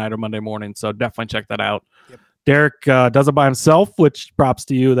Sunday night or Monday morning. So definitely check that out. Yep. Derek does it by himself, which props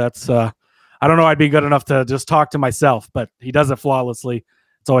to you. That's I don't know. I'd be good enough to just talk to myself, but he does it flawlessly.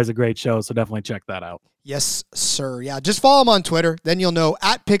 It's always a great show. So definitely check that out. Yes, sir. Yeah. Just follow him on Twitter. Then you'll know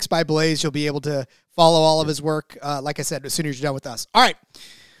at Picks by Blaze. You'll be able to follow all of his work. Like I said, as soon as you're done with us. All right,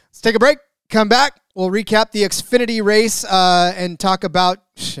 let's take a break. Come back. We'll recap the Xfinity race and talk about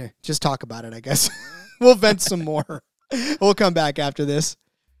it, I guess. We'll vent some more. We'll come back after this.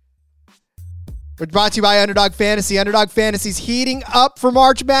 We're brought to you by Underdog Fantasy. Underdog Fantasy's heating up for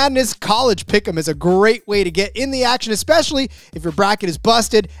March Madness. College Pick'em is a great way to get in the action, especially if your bracket is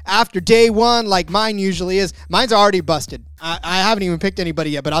busted after day one, like mine usually is. Mine's already busted. I haven't even picked anybody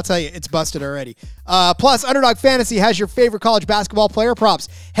yet, but I'll tell you, it's busted already. Plus, Underdog Fantasy has your favorite college basketball player props.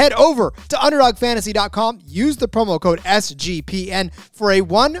 Head over to UnderdogFantasy.com. Use the promo code SGPN for a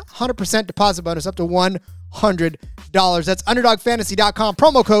 100% deposit bonus up to $100. That's UnderdogFantasy.com.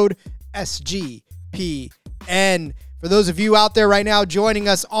 Promo code SGPN. For those of you out there right now joining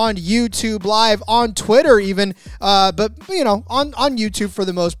us on YouTube Live, on Twitter even, but on YouTube for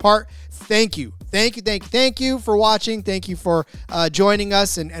the most part, thank you for watching. Thank you for joining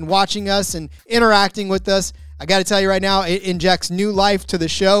us and watching us and interacting with us. I got to tell you right now, it injects new life to the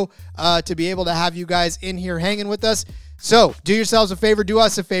show to be able to have you guys in here hanging with us. So do yourselves a favor, do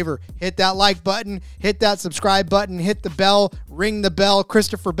us a favor. Hit that like button, hit that subscribe button, hit the bell, ring the bell,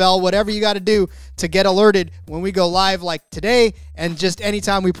 Christopher Bell, whatever you got to do to get alerted when we go live like today and just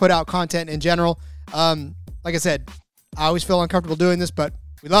anytime we put out content in general. Like I said, I always feel uncomfortable doing this, but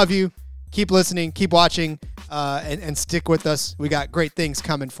we love you. Keep listening, keep watching, and stick with us. We got great things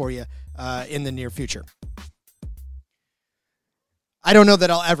coming for you in the near future. I don't know that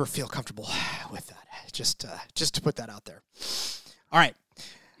I'll ever feel comfortable with that. Just to put that out there. All right.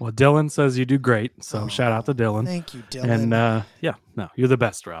 Well, Dylan says you do great, so shout out to Dylan. Thank you, Dylan. And you're the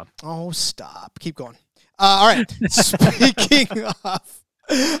best, Rod. Oh, stop. Keep going. All right. Speaking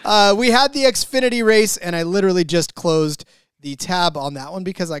of, we had the Xfinity race, and I literally just closed the tab on that one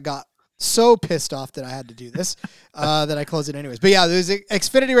because I got so pissed off that I had to do this that I closed it anyways. But yeah, there's an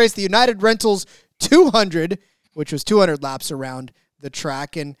Xfinity race, the United Rentals 200, which was 200 laps around the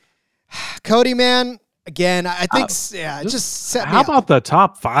track. And Cody, man, again, I think, it just set me How about the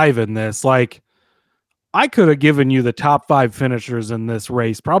top 5 in this? Like, I could have given you the top 5 finishers in this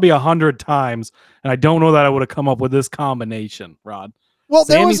race probably 100 times, and I don't know that I would have come up with this combination, Rod. Well,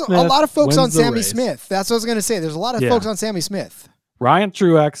 there was a lot of folks on Sammy Smith. That's what I was going to say. There's a lot of folks on Sammy Smith. Ryan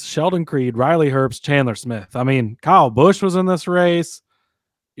Truex, Sheldon Creed, Riley Herbst, Chandler Smith. I mean, Kyle Busch was in this race.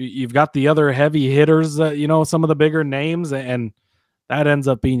 You've got the other heavy hitters, some of the bigger names, and that ends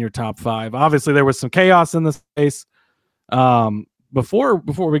up being your top 5. Obviously, there was some chaos in this race. Before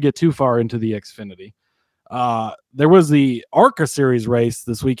we get too far into the Xfinity, there was the ARCA Series race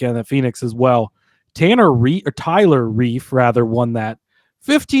this weekend at Phoenix as well. Tyler Reif won that.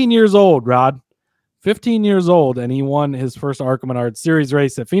 15 years old, Rod. 15 years old, and he won his first ARCA Menard Series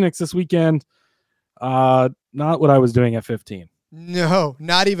race at Phoenix this weekend. Not what I was doing at 15. No,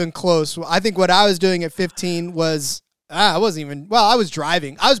 not even close. I think what I was doing at 15 was I was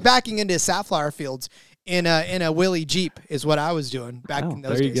driving. I was backing into safflower fields in a Willie Jeep is what I was doing back in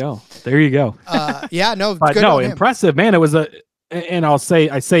those days. There you go. Yeah, no, but good no, on him. impressive, man. It was and I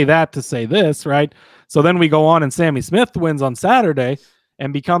say that to say this, right? So then we go on and Sammy Smith wins on Saturday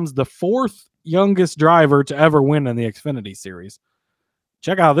and becomes the 4th youngest driver to ever win in the Xfinity Series.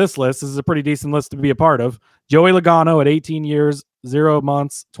 Check out this list. This is a pretty decent list to be a part of. Joey Logano at 18 years, 0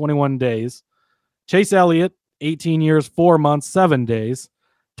 months, 21 days. Chase Elliott, 18 years, 4 months, 7 days.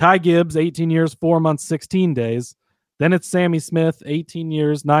 Ty Gibbs, 18 years, 4 months, 16 days. Then it's Sammy Smith, 18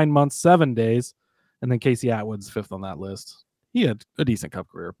 years, 9 months, 7 days. And then Casey Atwood's 5th on that list. He had a decent Cup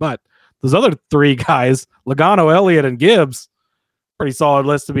career. But those other 3 guys, Logano, Elliott, and Gibbs, pretty solid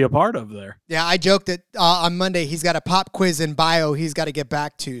list to be a part of there. Yeah, I joked that on Monday he's got a pop quiz in bio he's got to get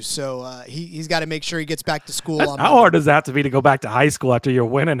back to. So he's got to make sure he gets back to school. On how hard does that have to be to go back to high school after you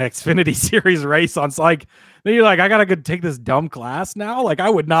win an Xfinity Series race on? Then you're like, I got to go take this dumb class now? Like, I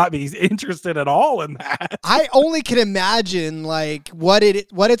would not be interested at all in that. I only can imagine like what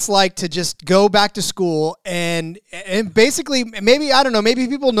it's like to just go back to school and basically maybe, I don't know, maybe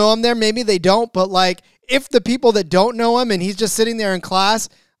people know him there, maybe they don't, but like if the people that don't know him and he's just sitting there in class,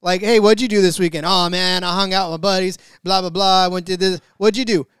 like, hey, what'd you do this weekend? Oh man, I hung out with my buddies, blah, blah, blah. I went to this. What'd you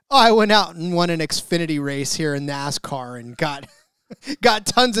do? Oh, I went out and won an Xfinity race here in NASCAR and got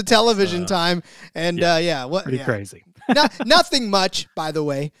tons of television time. And pretty crazy. Nothing much, by the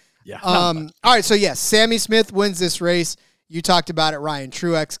way. Yeah. All right. So yes, Sammy Smith wins this race. You talked about it. Ryan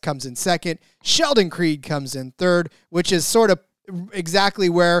Truex comes in second. Sheldon Creed comes in third, which is sort of exactly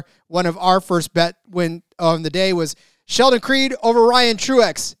where one of our first bet win on the day was Sheldon Creed over Ryan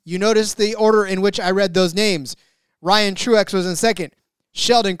Truex. You notice the order in which I read those names. Ryan Truex was in second.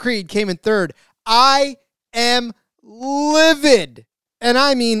 Sheldon Creed came in third. I am livid, and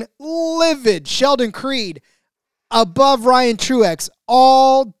I mean livid. Sheldon Creed above Ryan Truex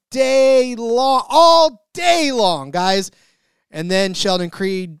all day long, guys. And then Sheldon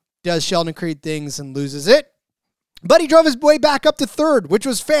Creed does Sheldon Creed things and loses it. But he drove his way back up to third, which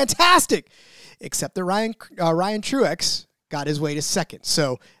was fantastic. Except that Ryan Truex got his way to second.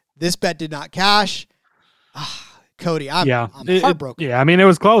 So this bet did not cash. Cody, I'm heartbroken. I mean, it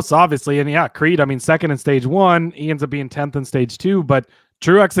was close, obviously. And Creed, I mean, second in stage 1. He ends up being 10th in stage 2. But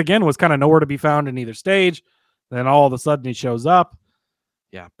Truex, again, was kind of nowhere to be found in either stage. Then all of a sudden he shows up.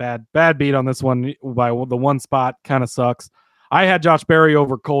 Yeah, bad beat on this one by the one spot. Kind of sucks. I had Josh Berry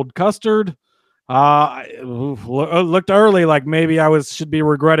over Cold Custard. Looked early like maybe I should be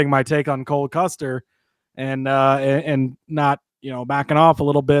regretting my take on Cole Custer and not, backing off a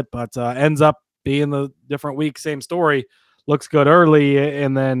little bit, but ends up being the different week, same story. Looks good early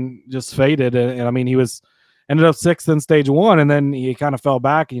and then just faded. And I mean, he ended up 6th in stage 1 and then he kind of fell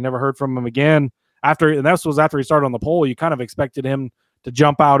back. You never heard from him again and this was after he started on the pole. You kind of expected him to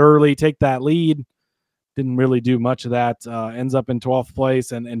jump out early, take that lead. Didn't really do much of that. Ends up in 12th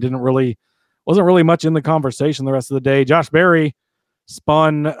place and wasn't really much in the conversation the rest of the day. Josh Berry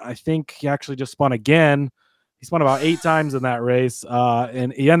spun, I think he actually just spun again. He spun about 8 times in that race,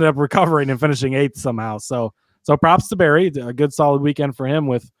 and he ended up recovering and finishing 8th somehow. So props to Berry. A good solid weekend for him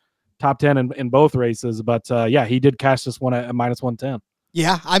with top 10 in both races. But he did cash this one at minus 110.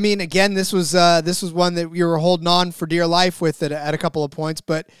 Yeah, I mean, again, this was one that you were holding on for dear life with at a couple of points,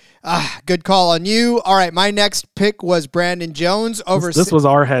 but good call on you. All right, my next pick was Brandon Jones over. This was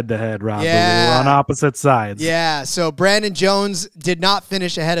our head-to-head, Rob. Yeah. We were on opposite sides. Yeah, so Brandon Jones did not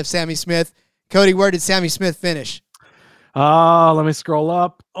finish ahead of Sammy Smith. Cody, where did Sammy Smith finish? Let me scroll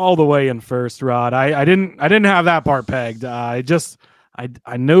up all the way in first, Rod. I didn't have that part pegged. I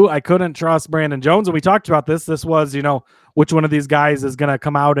knew I couldn't trust Brandon Jones, and we talked about this. This was, which one of these guys is going to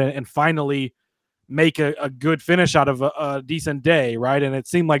come out and finally make a good finish out of a decent day, right? And it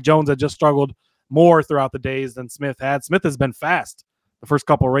seemed like Jones had just struggled more throughout the days than Smith had. Smith has been fast the first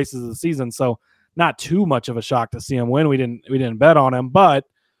couple of races of the season, so not too much of a shock to see him win. We didn't bet on him, but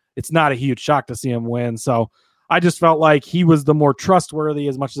it's not a huge shock to see him win. So I just felt like he was the more trustworthy,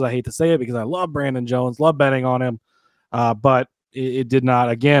 as much as I hate to say it, because I love Brandon Jones, love betting on him, but it did not.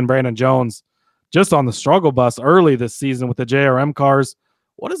 Again, Brandon Jones just on the struggle bus early this season with the JRM cars.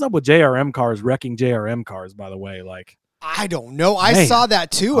 What is up with JRM cars wrecking JRM cars, by the way? Like, I don't know. I saw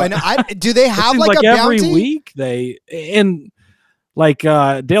that too. And do they have like a every bounty? Week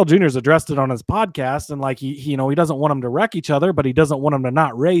Dale Jr.'s addressed it on his podcast, and like he doesn't want them to wreck each other, but he doesn't want them to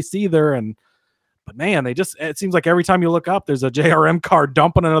not race either. But man, it seems like every time you look up, there's a JRM car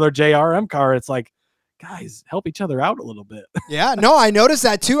dumping another JRM car. It's like, guys, help each other out a little bit. Yeah, no, I noticed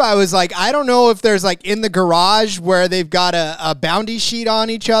that too. I was like, I don't know if there's like in the garage where they've got a bounty sheet on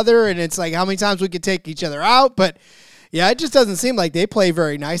each other, and it's like how many times we could take each other out. But Yeah, it just doesn't seem like they play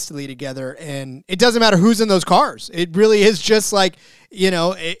very nicely together, and it doesn't matter who's in those cars. It really is just like,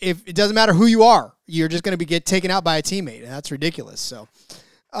 if it doesn't matter who you are, you're just going to get taken out by a teammate, and that's ridiculous. So,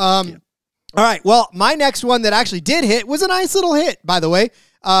 all right. Well, my next one that actually did hit was a nice little hit, by the way.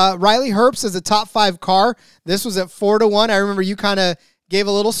 Riley Herbst is a top 5 car. This was at 4-1. I remember you kind of gave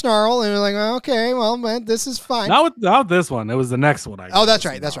a little snarl and you're like, oh, okay, well, man, this is fine. Not this one. It was the next one. That's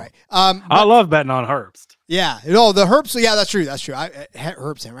right. That's right. I love betting on Herbst. Yeah. No, the Herbst. Yeah, that's true. That's true.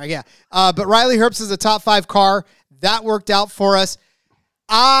 Herbst him, right? Yeah. But Riley Herbst is a top 5 car. That worked out for us.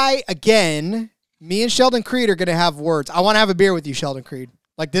 Me and Sheldon Creed are going to have words. I want to have a beer with you, Sheldon Creed.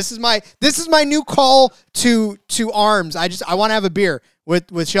 Like, this is my new call to arms. I want to have a beer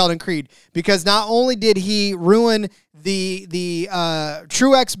with Sheldon Creed, because not only did he ruin the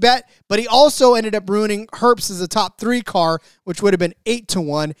Truex bet, but he also ended up ruining Herbst as a top 3 car, which would have been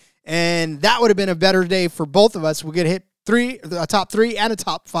 8-1, and that would have been a better day for both of us. We could hit a top 3 and a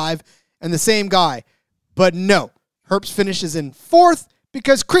top 5, and the same guy. But no, Herbst finishes in 4th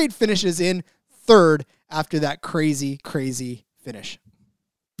because Creed finishes in 3rd after that crazy finish.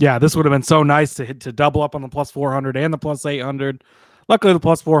 Yeah, this would have been so nice to double up on the plus 400 and the plus 800. Luckily, the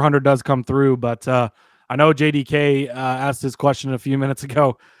plus 400 does come through, but I know JDK asked his question a few minutes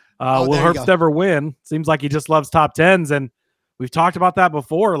ago. Will Herbst ever win? Seems like he just loves top 10s, and we've talked about that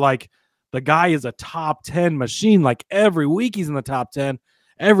before. Like, the guy is a top 10 machine. Like, every week he's in the top 10.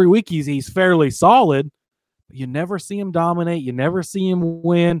 Every week he's fairly solid. But you never see him dominate. You never see him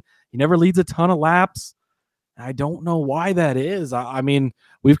win. He never leads a ton of laps. I don't know why that is. I mean,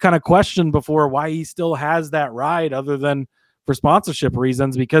 we've kind of questioned before why he still has that ride other than for sponsorship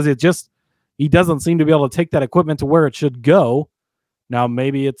reasons, because he doesn't seem to be able to take that equipment to where it should go. Now,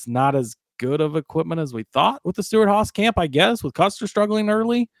 maybe it's not as good of equipment as we thought with the Stewart-Haas camp, I guess, with Custer struggling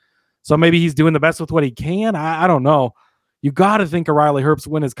early. So maybe he's doing the best with what he can. I don't know. You got to think a Riley Herbst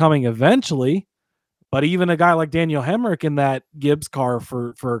win is coming eventually. But even a guy like Daniel Hemrick in that Gibbs car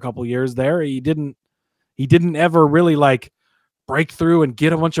for a couple years there, he didn't ever really like break through and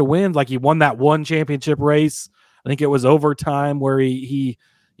get a bunch of wins. Like, he won that one championship race. I think it was overtime where he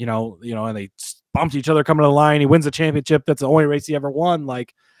and they bumped each other coming to the line. He wins the championship. That's the only race he ever won,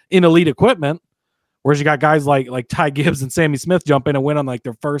 like, in elite equipment. Whereas you got guys like Ty Gibbs and Sammy Smith jump in and win on like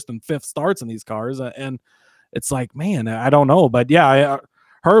their 1st and 5th starts in these cars. And it's like, man, I don't know. But yeah,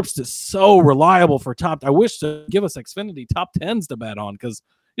 Herbst is so reliable for top. I wish to give us Xfinity top 10s to bet on, because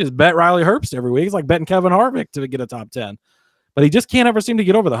you just bet Riley Herbst every week. It's like betting Kevin Harvick to get a top 10. But he just can't ever seem to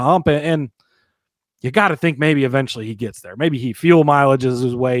get over the hump. And you got to think maybe eventually he gets there. Maybe he fuel mileage is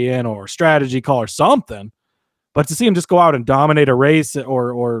his way in, or strategy call or something. But to see him just go out and dominate a race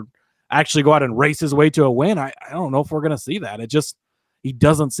or actually go out and race his way to a win, I don't know if we're going to see that. He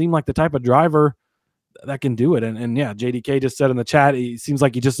doesn't seem like the type of driver that can do it. And yeah, JDK just said in the chat, he seems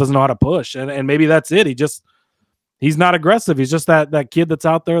like he just doesn't know how to push. And maybe that's it. He's not aggressive. He's just that kid that's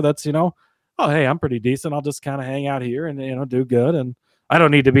out there that's, oh, hey, I'm pretty decent. I'll just kind of hang out here and, do good. And I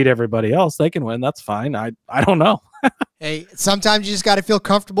don't need to beat everybody else. They can win. That's fine. I don't know. Hey, sometimes you just got to feel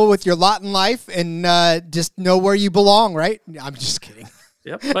comfortable with your lot in life and just know where you belong, right? I'm just kidding.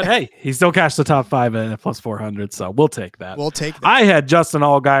 Yep. But hey, he still cashed the top 5 at plus 400, so we'll take that. I had Justin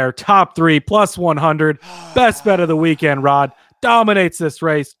Allgaier top 3 plus 100. Best bet of the weekend, Rod. Dominates this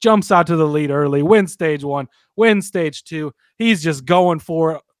race, jumps out to the lead early, wins stage 1, wins stage 2. He's just going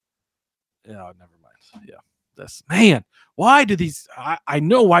for it. Yeah, never mind. Yeah. This man. Why do these I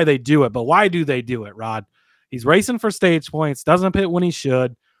know why they do it, but why do they do it, Rod? He's racing for stage points, doesn't pit when he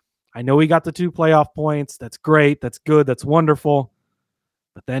should. I know he got the 2 playoff points. That's great. That's good. That's wonderful.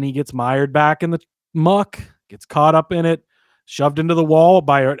 But then he gets mired back in the muck, gets caught up in it, shoved into the wall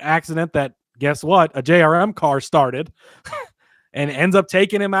by an accident that, guess what, a JRM car started, and ends up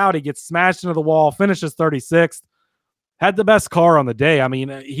taking him out. He gets smashed into the wall, finishes 36th. Had the best car on the day. I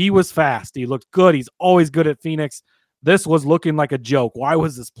mean, he was fast. He looked good. He's always good at Phoenix. This was looking like a joke. Why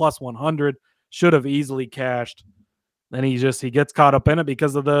was this plus 100? Should have easily cashed. Then he gets caught up in it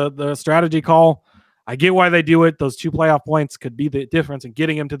because of the strategy call. I get why they do it. Those 2 playoff points could be the difference in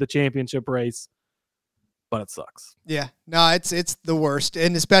getting him to the championship race, but it sucks. Yeah, no, it's the worst,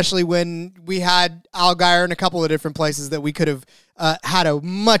 and especially when we had Allgaier in a couple of different places that we could have had a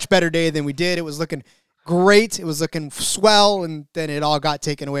much better day than we did. It was looking great. It was looking swell, and then it all got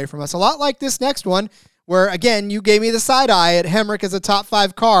taken away from us. A lot like this next one, where, again, you gave me the side eye at Hemrick as a top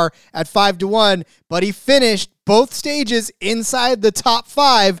 5 car at 5-1, but he finished both stages inside the top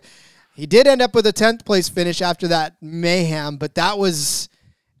 5. He did end up with a 10th place finish after that mayhem, but that was,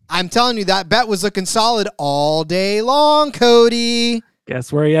 I'm telling you, that bet was looking solid all day long, Cody.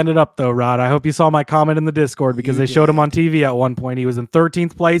 Guess where he ended up, though, Rod? I hope you saw my comment in the Discord because they showed him on TV at one point. He was in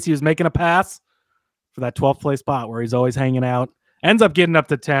 13th place. He was making a pass for that 12th place spot where he's always hanging out. Ends up getting up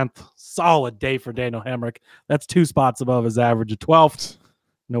to 10th. Solid day for Daniel Hemrick. That's 2 spots above his average of 12th.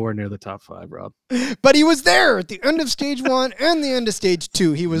 Nowhere near the top 5, Rob. But he was there at the end of stage 1 and the end of stage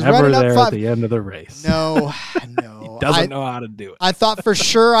 2. He was Never running up there 5 at the end of the race. No. He doesn't know how to do it. I thought for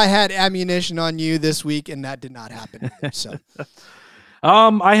sure I had ammunition on you this week, and that did not happen either, so.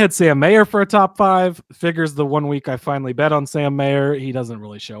 I had Sam Mayer for a top 5. Figures the 1 week I finally bet on Sam Mayer, he doesn't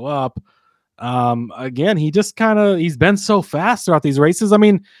really show up. Again, he just he's been so fast throughout these races. I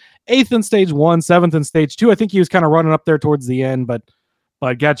mean, 8th in stage 1, 7th in stage 2. I think he was kind of running up there towards the end, but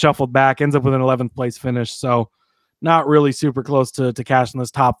got shuffled back, ends up with an 11th place finish. So not really super close to cashing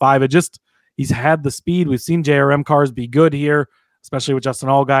this top 5. He's had the speed. We've seen JRM cars be good here, especially with Justin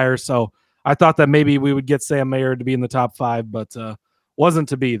Allgaier. So I thought that maybe we would get Sam Mayer to be in the top 5, but wasn't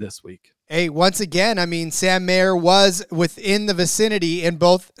to be this week. Hey, once again, I mean, Sam Mayer was within the vicinity in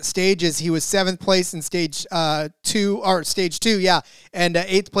both stages. He was 7th place in stage 2, yeah, and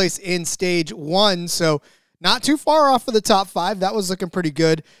 8th place in stage 1. So not too far off of the top 5. That was looking pretty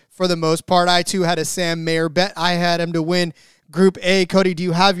good for the most part. I, too, had a Sam Mayer bet. I had him to win Group A. Cody, do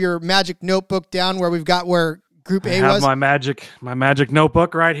you have your magic notebook down where Group A was? My magic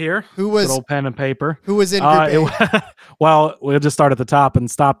notebook right here. Who was good old pen and paper? Who was in Group A? Well, we'll just start at the top and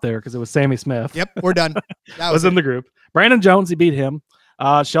stop there because it was Sammy Smith. Yep, we're done. That was in the group. Brandon Jones, he beat him.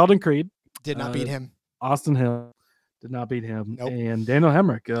 Sheldon Creed did not beat him. Austin Hill did not beat him. Nope. And Daniel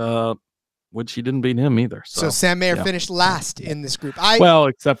Hemrick, which he didn't beat him either. So Sam Mayer finished last in this group.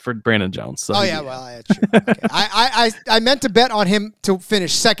 Except for Brandon Jones. So that's true. Okay. I meant to bet on him to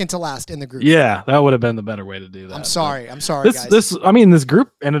finish second to last in the group. Yeah, that would have been the better way to do that. I'm sorry, guys. This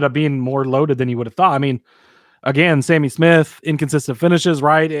group ended up being more loaded than you would have thought. I mean, again, Sammy Smith, inconsistent finishes,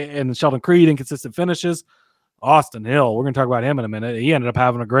 right? And Sheldon Creed, inconsistent finishes. Austin Hill, we're going to talk about him in a minute. He ended up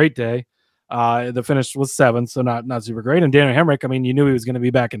having a great day. The finish was 7th, so not super great. And Daniel Hemrick, I mean, you knew he was going to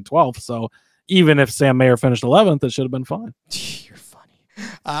be back in 12th, so even if Sam Mayer finished 11th, it should have been fine. You're funny.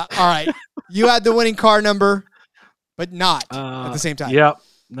 All right. You had the winning car number, but not at the same time. Yep.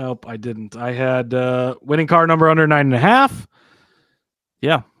 Nope, I didn't. I had winning car number under 9.5.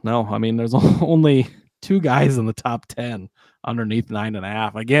 Yeah. No, I mean, there's only 2 guys in the top 10 underneath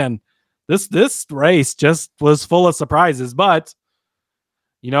 9.5. Again, this race just was full of surprises, but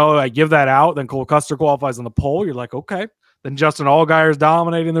I give that out. Then Cole Custer qualifies on the pole. You're like, okay. Then Justin Allgaier is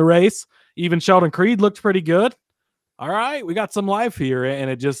dominating the race. Even Sheldon Creed looked pretty good. All right, we got some life here, and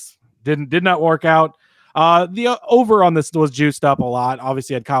it just did not work out. The over on this was juiced up a lot.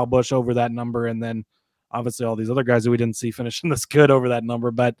 Obviously, had Kyle Busch over that number, and then obviously all these other guys that we didn't see finishing this good over that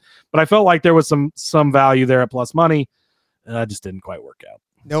number. But I felt like there was some value there at plus money. Just didn't quite work out.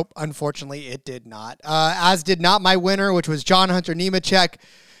 Nope, unfortunately, it did not. As did not my winner, which was John Hunter Nemechek.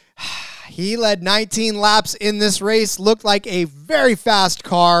 He led 19 laps in this race, looked like a very fast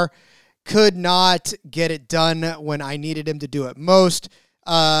car, could not get it done when I needed him to do it most.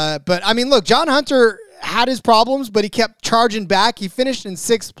 But, I mean, look, John Hunter had his problems, but he kept charging back. He finished in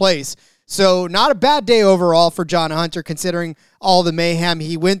 6th place. So not a bad day overall for John Hunter, considering all the mayhem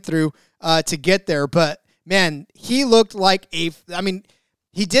he went through to get there. But, man, he looked like he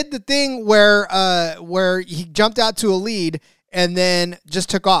did the thing where he jumped out to a lead and then just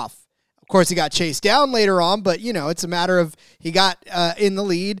took off. Of course, he got chased down later on, but, it's a matter of he got in the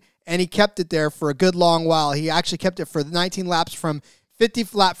lead, and he kept it there for a good long while. He actually kept it for 19 laps from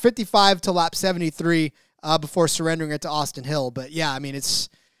lap 55 to lap 73 before surrendering it to Austin Hill. But, yeah, I mean, it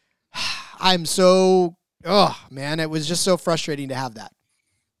was just so frustrating to have that.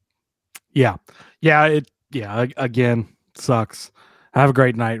 Yeah. Again, sucks. Have a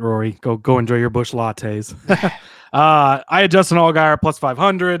great night, Rory. Go enjoy your Busch lattes. I had Justin Allgaier plus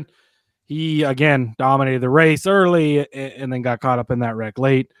 500. He, again, dominated the race early and then got caught up in that wreck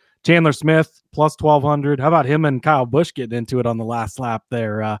late. Chandler Smith plus 1,200. How about him and Kyle Busch getting into it on the last lap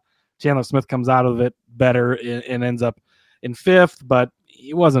there? Chandler Smith comes out of it better and ends up in 5th, but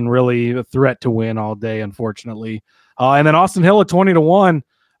he wasn't really a threat to win all day, unfortunately. And then Austin Hill at 20-1.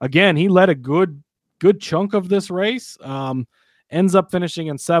 Again, he led a good chunk of this race. Ends up finishing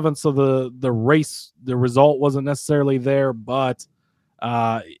in 7th, so the result wasn't necessarily there, but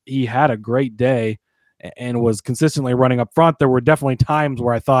he had a great day and was consistently running up front. There were definitely times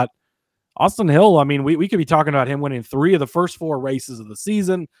where I thought Austin Hill, I mean, we could be talking about him winning 3 of the first 4 races of the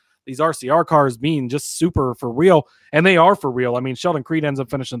season. These RCR cars being just super for real, and they are for real. I mean, Sheldon Creed ends up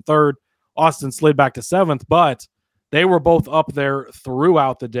finishing 3rd. Austin slid back to 7th, but they were both up there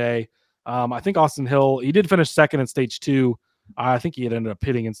throughout the day. I think Austin Hill, he did finish 2nd in stage 2. I think he had ended up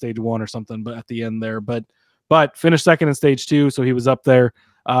pitting in stage 1 or something, but at the end there, but finished second in stage 2. So he was up there,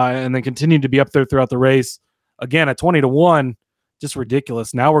 and then continued to be up there throughout the race. Again, at 20-1, just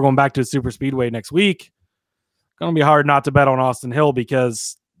ridiculous. Now we're going back to super speedway next week. Going to be hard not to bet on Austin Hill,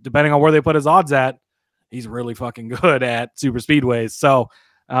 because depending on where they put his odds at, he's really fucking good at super speedways. So,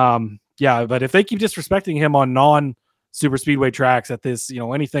 yeah, but if they keep disrespecting him on non-super speedway tracks at this,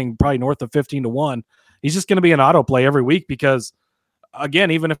 anything probably north of 15-1, he's just going to be an autoplay every week, because,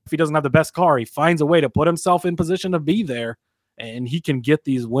 again, even if he doesn't have the best car, he finds a way to put himself in position to be there, and he can get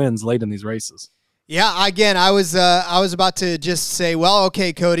these wins late in these races. Yeah, again, I was about to just say, well,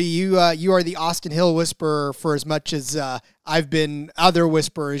 okay, Cody, you are the Austin Hill whisperer for as much as I've been other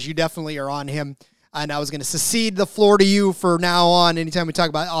whisperers. You definitely are on him, and I was going to secede the floor to you for now on anytime we talk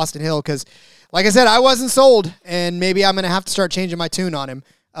about Austin Hill, because, like I said, I wasn't sold, and maybe I'm going to have to start changing my tune on him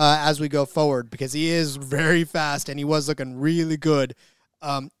as we go forward, because he is very fast, and he was looking really good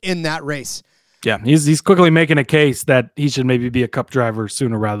in that race. Yeah, he's quickly making a case that he should maybe be a Cup driver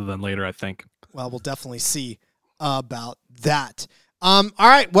sooner rather than later, I think. Well, we'll definitely see about that. All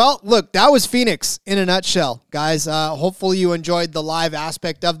right. Well, look, that was Phoenix in a nutshell, guys. Hopefully you enjoyed the live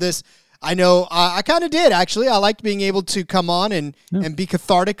aspect of this. I know I kind of did, actually. I liked being able to come on and be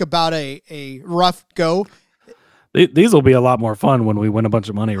cathartic about a rough go. These will be a lot more fun when we win a bunch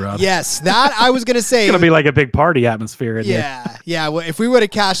of money, Rob. Yes, that I was going to say. It's going to be like a big party atmosphere in here. Yeah. Well, if we would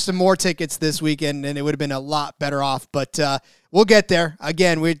have cashed some more tickets this weekend, then it would have been a lot better off. But we'll get there.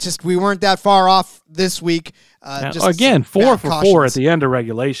 Again, we weren't that far off this week. Again, 4 for 4 at the end of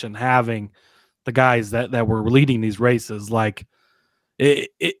regulation, having the guys that were leading these races, like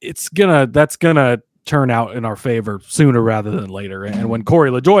that's gonna turn out in our favor sooner rather than later. And when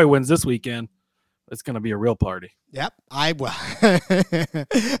Corey LaJoie wins this weekend, it's going to be a real party. Yep.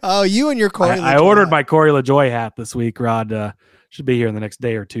 Oh, you and your Corey LaJoie. I ordered my Corey LaJoie hat this week, Rod. Should be here in the next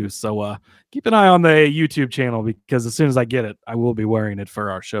day or two. So keep an eye on the YouTube channel, because as soon as I get it, I will be wearing it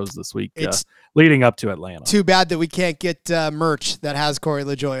for our shows this week leading up to Atlanta. Too bad that we can't get merch that has Corey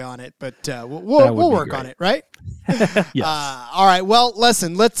LaJoie on it, but we'll work on it, right? Yes. All right. Well,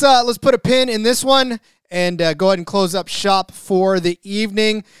 listen, let's put a pin in this one and go ahead and close up shop for the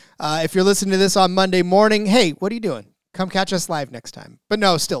evening. If you're listening to this on Monday morning, hey, what are you doing? Come catch us live next time. But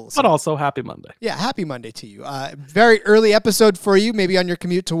no, still listen. But also, happy Monday. Yeah, happy Monday to you. Very early episode for you, maybe on your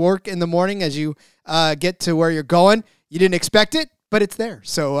commute to work in the morning as you get to where you're going. You didn't expect it, but it's there.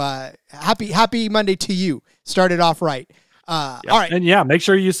 So happy Monday to you. Started off right. All right. And yeah, make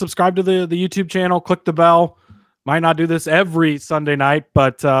sure you subscribe to the YouTube channel. Click the bell. Might not do this every Sunday night,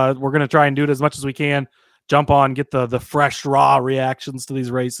 but we're going to try and do it as much as we can. Jump on, get the fresh, raw reactions to these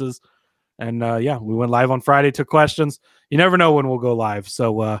races. And we went live on Friday, took questions. You never know when we'll go live.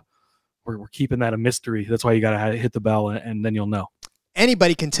 So we're keeping that a mystery. That's why you got to hit the bell, and then you'll know.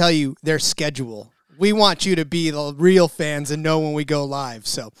 Anybody can tell you their schedule. We want you to be the real fans and know when we go live.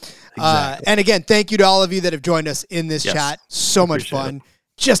 So, exactly. And again, thank you to all of you that have joined us in this chat. So much fun. It.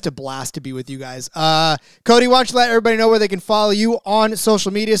 Just a blast to be with you guys. Cody, why don't you let everybody know where they can follow you on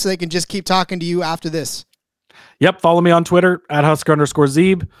social media so they can just keep talking to you after this? Yep. Follow me on Twitter at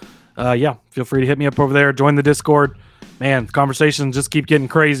Husker_Zeeb. Feel free to hit me up over there. Join the Discord. Man, conversations just keep getting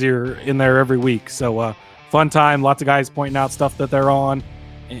crazier in there every week. So fun time. Lots of guys pointing out stuff that they're on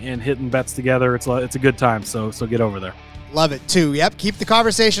and hitting bets together. It's a good time. So get over there. Love it too. Yep. Keep the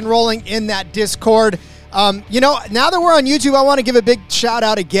conversation rolling in that Discord. Now that we're on YouTube, I want to give a big shout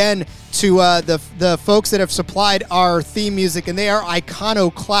out again to the folks that have supplied our theme music, and they are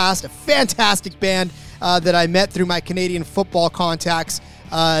Iconoclast, a fantastic band that I met through my Canadian football contacts.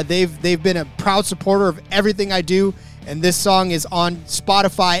 They've been a proud supporter of everything I do, and this song is on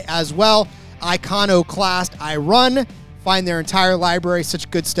Spotify as well. Iconoclast, I Run. Find their entire library.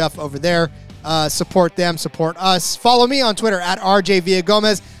 Such good stuff over there. Support them, support us. Follow me on Twitter at RJ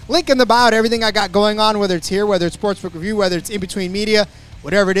Villagomez. Link in the bio to everything I got going on, whether it's here, whether it's Sportsbook Review, whether it's in between media,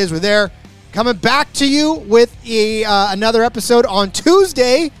 whatever it is, we're there. Coming back to you with another episode on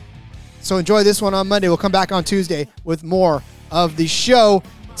Tuesday. So enjoy this one on Monday. We'll come back on Tuesday with more of the show.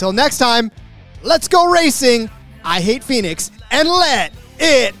 Until next time, let's go racing. I hate Phoenix, and let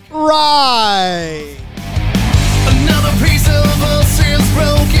it ride.